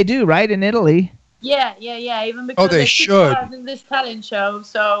radio? They do, right? In Italy. Yeah. Even because they should. Keep us in this talent show.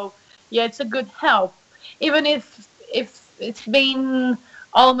 So yeah, it's a good help. Even if it's been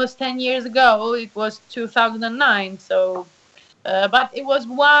almost 10 years ago, it was 2009. So, but it was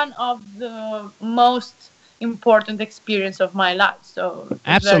one of the most important experience of my life. So it's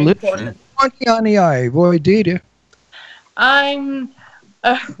absolutely. very important. Quanti anni hai? Vuoi dire? I'm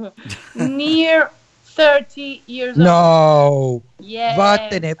near 30 years old. No. Yes.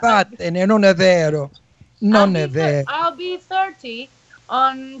 Vattene, non è vero. Non è vero. I'll be 30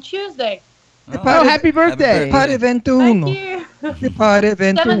 on Tuesday. Oh, happy birthday. Pare 21. Thank you. Mi pare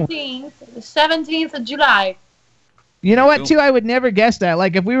 21. 17th of July. You know what, too? I would never guess that.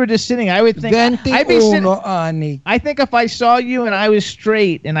 Like, if we were just sitting, I would think... 21 anni. I think if I saw you and I was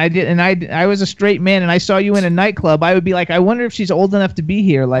straight, and I was a straight man, and I saw you in a nightclub, I would be like, I wonder if she's old enough to be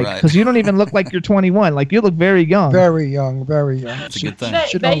here. Like, because you don't even look like you're 21. Like, you look very young. Very young, very young. That's a good thing.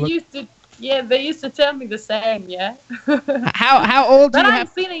 They used to tell me the same, yeah. How old do but you I'm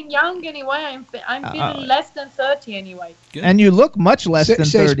have... feeling young anyway. I'm feeling less than 30 anyway. Good. And you look much less than 30.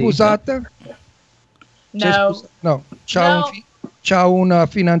 Sei sposata? No. No. C'ha un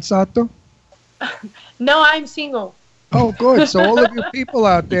fidanzato? No, I'm single. Oh, good. So all of you people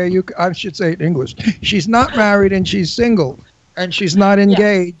out there, I should say it in English. She's not married and she's single. And she's not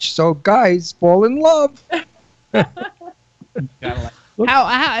engaged. So guys, fall in love.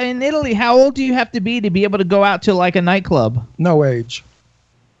 How in Italy, how old do you have to be able to go out to like a nightclub? No age.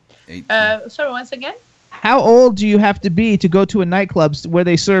 Sorry, once again? How old do you have to be to go to a nightclub where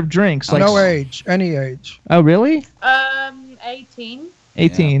they serve drinks? Like, no age, any age. Oh, really? 18.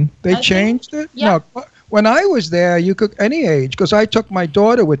 18. They changed it? Yeah. No. When I was there, you could any age because I took my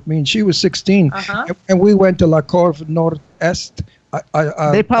daughter with me and she was 16, and we went to La Corve Nord-Est.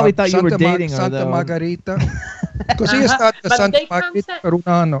 They probably thought you were dating her, Santa though. Margherita. Because he started Santa Margherita per un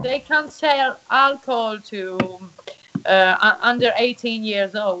anno. They can't sell alcohol to under 18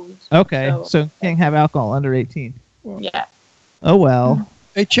 years old. Okay, so can't have alcohol under 18. Yeah. Oh, well.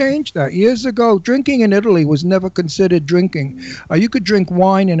 They changed that. Years ago, drinking in Italy was never considered drinking. You could drink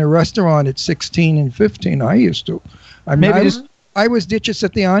wine in a restaurant at 16 and 15. I used to. I was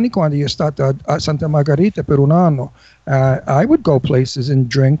 17 anni quando io stato a Santa Margherita per un anno. I would go places and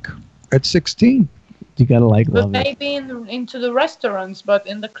drink at 16. You gotta But love it. maybe into the restaurants, but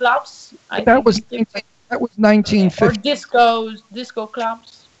in the clubs, I That think was it's different. that was Or 1950. disco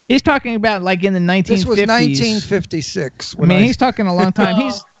clubs. He's talking about like in the 1950s. This was 1956. I mean, he's talking a long time.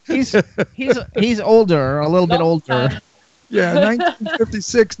 Oh. He's older, a little bit Long older. time. Yeah,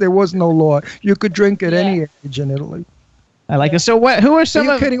 1956. There was no law. You could drink at any age in Italy. I like it. So what? Who are Are some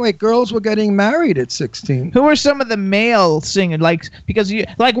you of kidding? Wait, girls were getting married at 16. who are some of the male singers? Like because you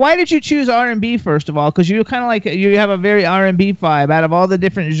like why did you choose R&B first of all? Because you kind of like you have a very R&B vibe out of all the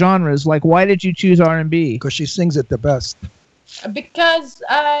different genres. Like why did you choose R&B? Because she sings it the best. Because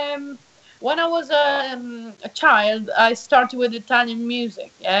when I was a child, I started with Italian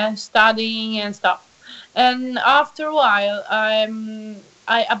music, studying and stuff. And after a while, I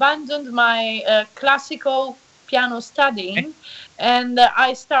abandoned my classical piano studying, and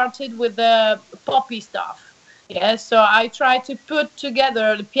I started with the poppy stuff. Yeah, so I tried to put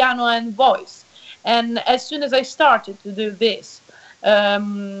together the piano and voice. And as soon as I started to do this, I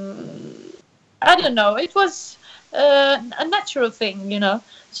don't know, it was a natural thing, you know.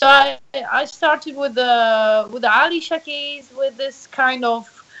 So I started with the Alicia Keys, with this kind of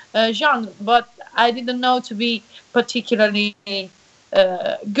genre, but I didn't know to be particularly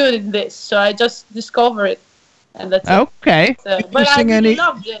good in this. So I just discovered it, and that's it. Okay. So, but I really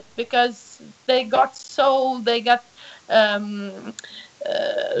loved it because they got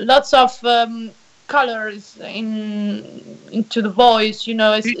lots of colors into the voice, you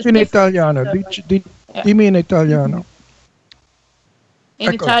know. It's in Italiano. Dimmi in Italiano.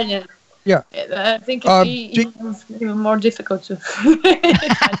 In Italian. Yeah. I think it's even more difficult to.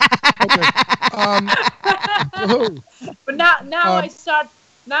 But now I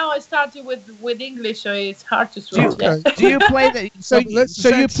started with English, so it's hard to switch. Do you play the you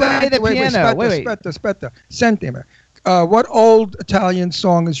play the piano? Wait. Aspetta. Sentimi. What old Italian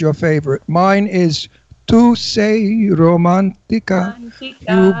song is your favorite? Mine is Tu sei romantica,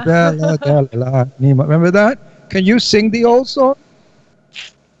 più bella dell'anima. Remember that? Can you sing the old song?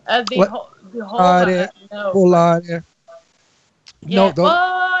 The whole no. Volare. Yeah. No, don't.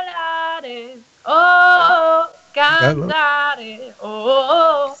 Volare, oh, cantare,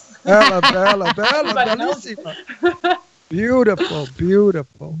 oh. Bella, bellissima. Beautiful.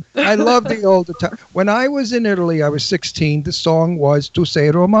 I love the old Italian. When I was in Italy, I was 16. The song was Tu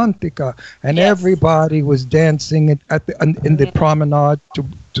sei romantica, and everybody was dancing in the promenade to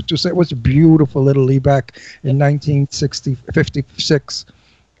say it was beautiful Italy back in 1956.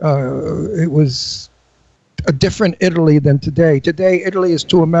 It was a different Italy than today. Today, Italy is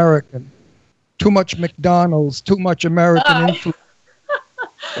too American, too much McDonald's, too much American influence.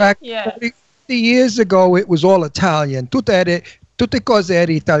 Back 50 years ago, it was all Italian. Tutte cose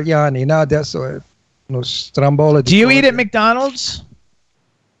erano italiane. Now adesso è uno strambolo di Do you cose. eat at McDonald's?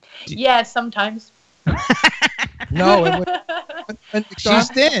 Yeah, sometimes. No. She's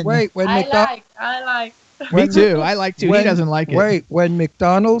thin. Wait, when I like. Me too. I like to. He doesn't like it. Wait, when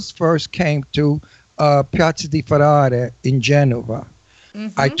McDonald's first came to Piazza di Ferrare in Genova,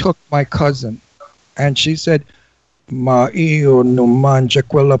 I took my cousin, and she said, "Ma io non mangio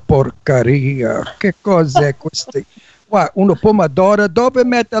quella porcaria. Che cos'è questi? What? Una pomodoro? Dove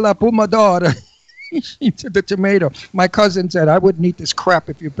mette la pomodoro?" She said the tomato. My cousin said, "I wouldn't eat this crap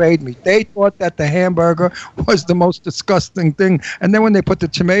if you paid me." They thought that the hamburger was the most disgusting thing, and then when they put the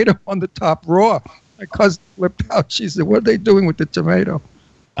tomato on the top raw, my cousin flipped out. She said, "What are they doing with the tomato?"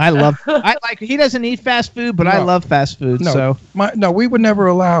 I like. He doesn't eat fast food, but I love fast food. No, So we were never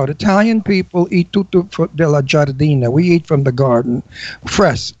allowed. Italian people eat tutto della giardina. We eat from the garden,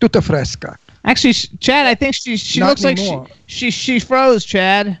 tutta fresca. actually, Chad, I think she Not looks anymore. like she froze.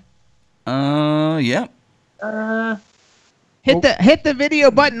 Chad, Yeah. hit the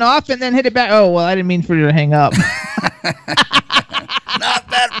video button off and then hit it back. Oh well, I didn't mean for you to hang up. Not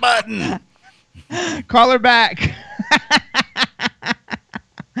that button. Call her back.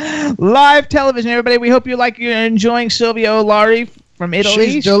 Live television, everybody. We hope you're enjoying Silvia Olari from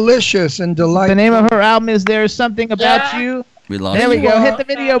Italy. She's delicious and delightful. The name of her album is "There's Something About You." We lost There we you. go. Hit the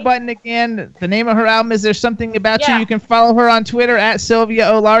video button again. The name of her album is "There's Something About You." Yeah. You can follow her on Twitter at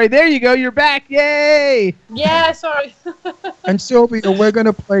Silvia Olari. There you go. You're back. Yay! Yeah, sorry. And Sylvia, we're going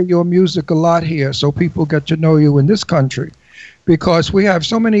to play your music a lot here so people get to know you in this country. Because we have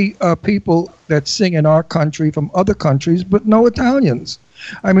so many people that sing in our country from other countries, but no Italians.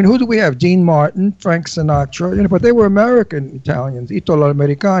 I mean, who do we have? Dean Martin, Frank Sinatra, but they were American Italians,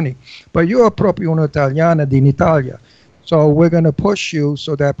 Italo-Americani. But you're proprio una Italiana d'Italia. So we're going to push you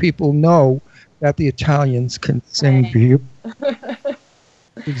so that people know that the Italians can sing beautiful.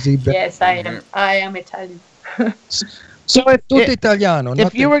 Yes, I am Italian. So Tutto italiano.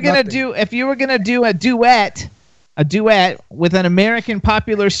 if you were gonna do a duet with an American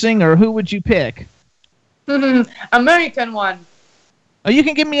popular singer, who would you pick? American one. Oh, you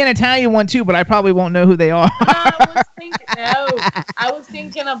can give me an Italian one too, but I probably won't know who they are. I was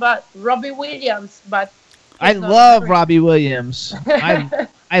thinking about Robbie Williams, but I love Robbie Williams.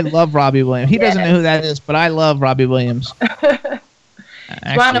 I love Robbie Williams. He doesn't know who that is, but I love Robbie Williams.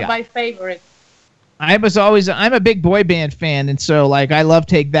 Actually, one of my favorites. I'm a big boy band fan, and so like I love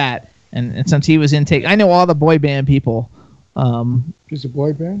Take That. And since he was in Take, I know all the boy band people. He's a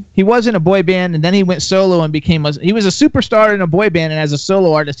boy band? He was in a boy band, and then he went solo and he was a superstar in a boy band, and as a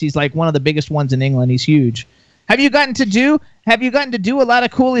solo artist, he's like one of the biggest ones in England. He's huge. Have you gotten to do a lot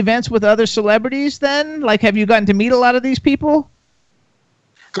of cool events with other celebrities then? Like, have you gotten to meet a lot of these people?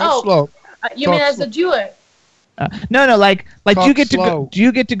 Slow. You mean as a duet? No, like do you get slow.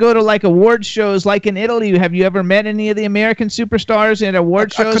 to go to like award shows like in Italy? Have you ever met any of the American superstars at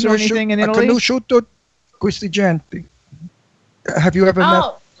award shows or anything in Italy? Ho conosciuto questi genti. Have you ever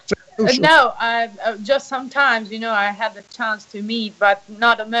met? No, just sometimes, I had the chance to meet, but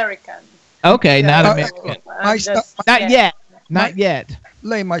not American. Okay, not American. Not yet.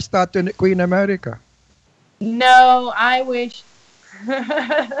 Lei mai stato qui in America? No, I wish.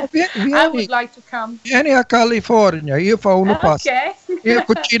 I would like to come. Vieni a California, io fa uno pasta. Io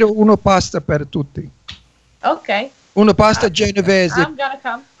cucino uno pasta per tutti. Ok. Una pasta genovese. I'm gonna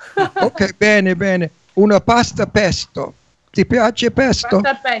come. Ok, bene. Una pasta pesto. Ti piace pesto?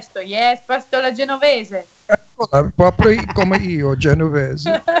 Pasta pesto, yes, pesto alla genovese. Proprio come io,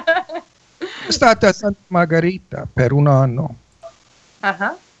 genovese. È stata a Santa Margherita per un anno.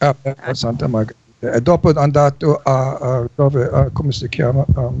 A Santa Margherita. E dopo è andato a dove, come si chiama?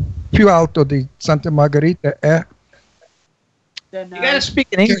 Più alto di Santa Margherita è... You gotta speak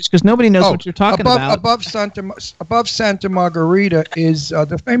in English because nobody knows what you're talking about. Above Santa Margherita is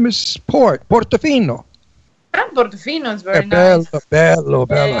the famous port, Portofino. Portofino is very nice. Bello.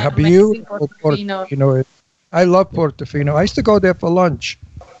 Have you? Portofino. I love Portofino. I used to go there for lunch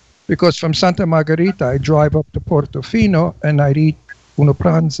because from Santa Margherita I drive up to Portofino and I'd eat una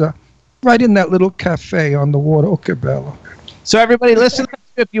pranza right in that little cafe on the water. Oh, che bello. So everybody listen,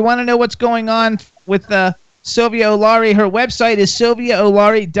 if you want to know what's going on with Silvia Olari, her website is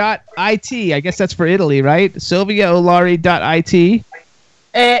silviaolari.it. I guess that's for Italy, right? silviaolari.it.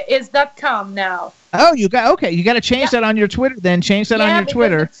 It's .com now. Oh, you got to change that on your Twitter then. Change that on your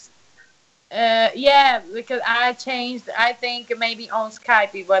Twitter. Because I changed, I think maybe on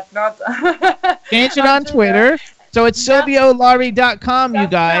Skype, but not. Change it on Twitter. So it's silviaolari.com, you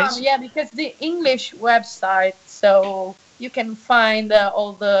guys. Yeah, because the English website, so you can find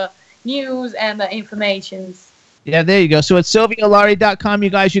all the news and the informations. Yeah, there you go. So it's silviaolari.com, you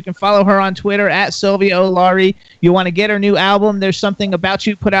guys. You can follow her on Twitter at Silvia Olari. You want to get her new album, There's Something About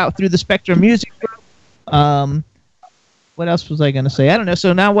You, put out through the Spectrum Music Group. What else was I going to say? I don't know.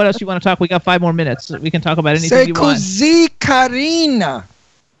 So now what else you want to talk? We got 5 more minutes. We can talk about anything you want. Sei così carina.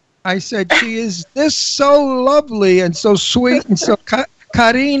 I said, she is this so lovely and so sweet and so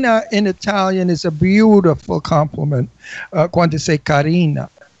carina in Italian is a beautiful compliment. Quando say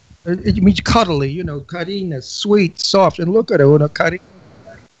carina. It means cuddly, carina, sweet, soft. And look at her, carina.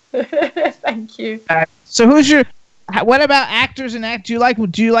 Thank you. So what about actors and do you like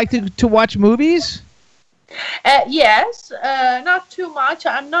to watch movies? Yes, not too much.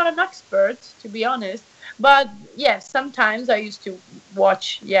 I'm not an expert, to be honest. But yes, sometimes I used to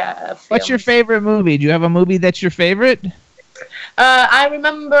watch. What's your favorite movie? Do you have a movie that's your favorite? I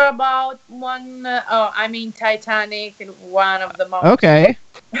remember about one. Titanic, one of the most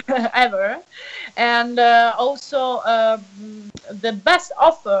ever, and also the best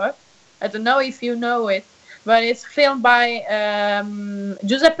offer. I don't know if you know it, but it's filmed by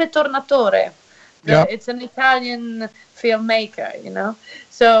Giuseppe Tornatore. It's an Italian filmmaker,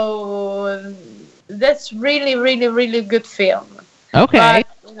 So that's really, really, really good film. Okay.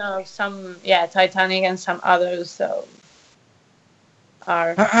 But, some Titanic and some others. So.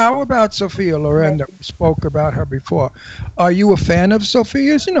 How about Sofia Loren that we spoke about her before? Are you a fan of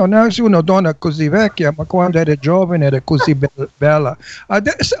Sofia's? Now è una donna così vecchia, ma quando era giovane era così bella.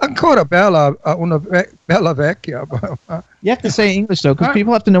 Adesso ancora bella, una bella vecchia. You have to say English though, because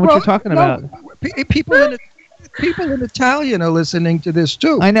people have to know what you're talking about. People in Italian are listening to this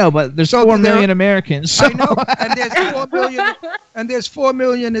too. I know, but there's 4 million Americans. So. I know, and there's 4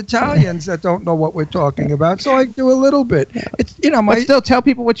 million Italians that don't know what we're talking about. So I do a little bit. It's but still tell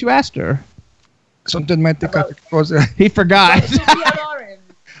people what you asked her. Sono dimenticato cosa. He forgot.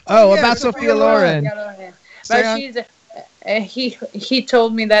 Oh, yeah, about Sophia Loren. But Say he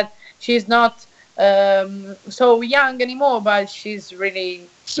told me that she's not so young anymore, but she's really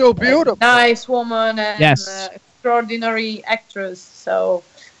so beautiful. nice woman and Yes. extraordinary actress. So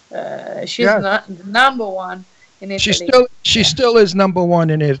she's Yes. not number one in Italy. She still is number one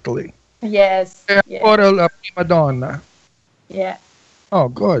in Italy. Yes. Ora la prima donna. Yeah. Oh,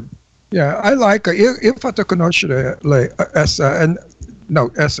 good. Yeah, I like her. Io ho fatto conoscere lei, Essa, and no,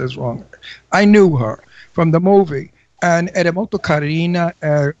 Essa is wrong. I knew her from the movie, and era molto carina,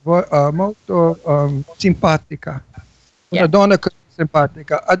 molto simpatica. Una donna così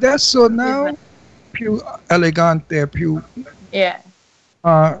simpatica. Adesso, now, più elegante, più... Yeah.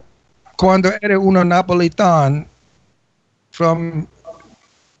 Quando era una Napolitan from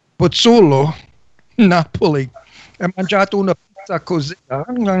Pozzuolo, Napoli, e mangiato una pizza così.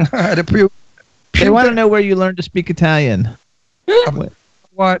 Era più They want to know where you learned to speak Italian.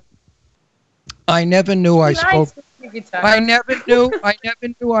 What? I never knew I spoke. I never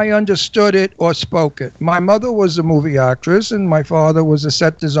knew I understood it or spoke it. My mother was a movie actress and my father was a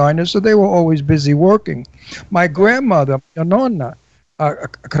set designer, so they were always busy working. My grandmother, mia nonna,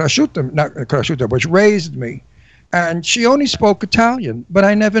 cresciuta, which raised me, and she only spoke Italian, but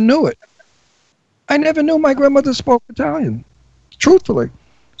I never knew it. I never knew my grandmother spoke Italian, truthfully.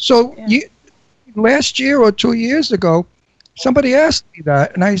 So last year or 2 years ago, somebody asked me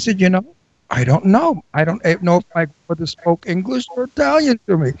that, and I said, I don't know. I don't know if my grandmother spoke English or Italian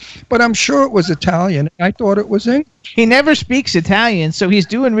to me, but I'm sure it was Italian. I thought it was English. He never speaks Italian, so he's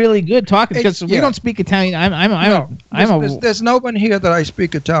doing really good talking because we don't speak Italian. There's no one here that I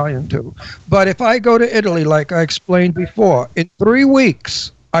speak Italian to. But if I go to Italy, like I explained before, in 3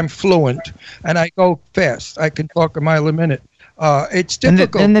 weeks I'm fluent and I go fast. I can talk a mile a minute. It's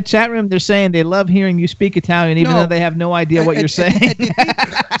difficult. In the chat room, they're saying they love hearing you speak Italian, even though they have no idea what you're saying.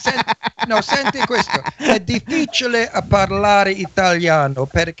 Senti questo. È difficile parlare italiano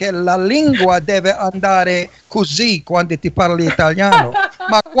perché la lingua deve andare così quando ti parli italiano,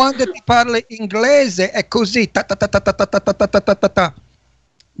 ma quando ti parli inglese è così.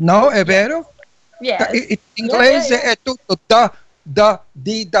 No, è vero? Inglese è tutto da,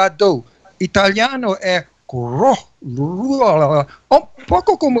 di, da, do. Italiano è un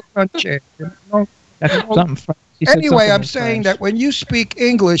poco come francese. Anyway, I'm saying that when you speak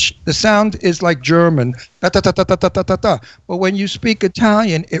English, the sound is like German. Ta-ta-ta-ta-ta-ta-ta-ta. But when you speak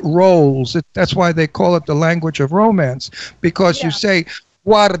Italian, it rolls. That's why they call it the language of romance. Because you say,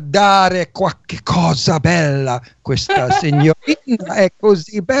 guardare qualche cosa bella. Questa signorina è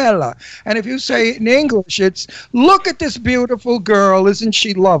così bella. And if you say it in English, it's, look at this beautiful girl. Isn't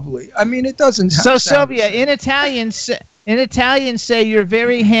she lovely? I mean, it doesn't So, Silvia, in Italian, say you're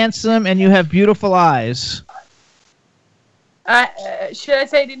very handsome and you have beautiful eyes. Should I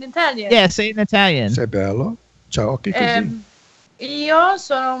say it in Italian? Yeah, say it in Italian. Sei bello. Ciao, che così. Io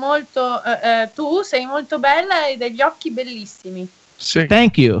sono molto... tu sei molto bella e degli occhi bellissimi. Sì.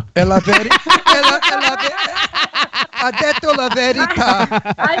 Thank you. È la verità. Ha detto la verità.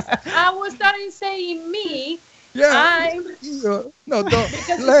 I was starting saying me. Yeah. No,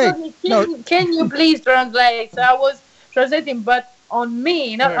 don't. Can you please translate? So I was translating, but on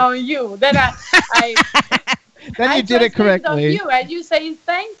me, not on you. Then I Then you did it correctly. On you, and you say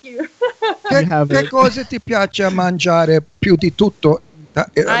thank you. Che cosa ti piace mangiare più di tutto?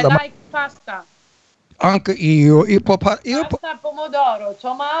 I like pasta. Anche io. Pasta, pomodoro,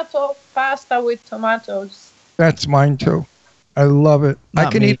 tomato, pasta with tomatoes. That's mine too. I love it. Not I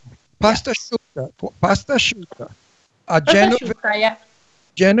can eat pasta asciutta. Pasta asciutta. A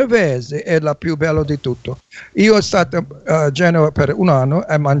Genovese è la più bella di tutto. Io sono stato a Genova per un anno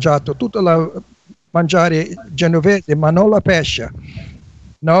e ho mangiato tutta la mangiare genovese, ma non la pesce.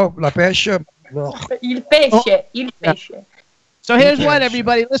 No, la pesce. Il pesce. So here's what,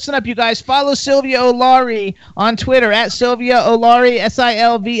 everybody. Listen up, you guys. Follow Silvia Olari on Twitter at Silvia Olari,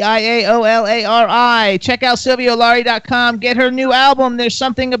 SilviaOlari. Check out SilviaOlari.com. Get her new album, There's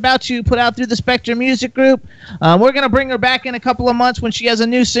Something About You, put out through the Spectrum Music Group. We're going to bring her back in a couple of months when she has a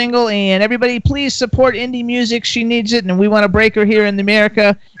new single. And everybody, please support indie music. She needs it, and we want to break her here in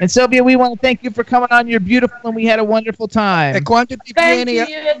America. And Silvia, we want to thank you for coming on. You're beautiful, and we had a wonderful time. Thank you,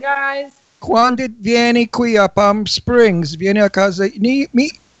 guys. Quando vieni qui a Palm Springs, vieni a casa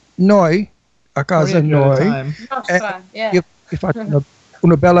noi, a casa noi, io faccio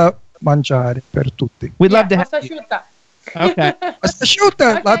una bella mangiare per tutti. We'd love to have you. Okay. Shoot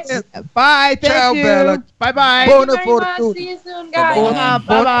that. Okay. That's it. Bye. Thank Ciao, you. Bella. Bye-bye. Thank you Buona very much. fortuna. See you soon, guys.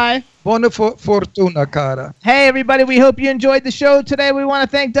 Bye-bye. Buona fortuna, cara. Hey, everybody, we hope you enjoyed the show today. We want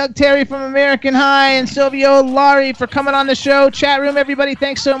to thank Doug Terry from American High and Silvia Olari for coming on the show. Chat room, everybody,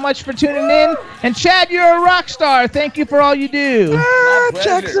 thanks so much for tuning in. And Chad, you're a rock star. Thank you for all you do.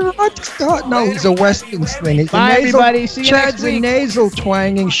 Jack's a rock star. No, he's a Western singer. Bye, everybody. See you Chad's next week. a nasal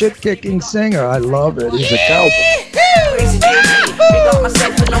twanging, shit-kicking singer. I love it. He's a cowboy. Crazy Jimmy, big up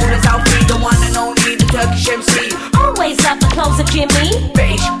myself and known as Alfie, the one and only, the Turkish MC. Always love the clothes of Jimmy.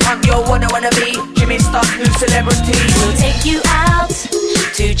 Bitch, I'm your one I wanna be. Jimmy Star's new celebrity. We'll take you out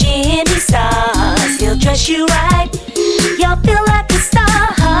to Jimmy Stars. He'll dress you right. You'll feel like a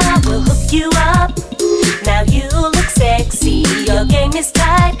star. We'll hook you up. Now you look sexy. Your game is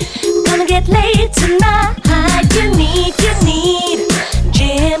tight. Gonna get laid tonight. You need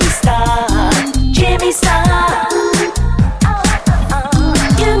Jimmy Star. Jimmy Star.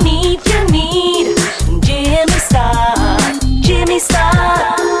 You need Jimmy Star. Jimmy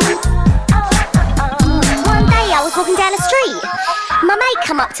Star. One day I was walking down the street. My mate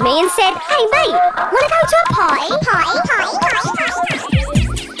come up to me and said, "Hey mate, wanna go to a party?"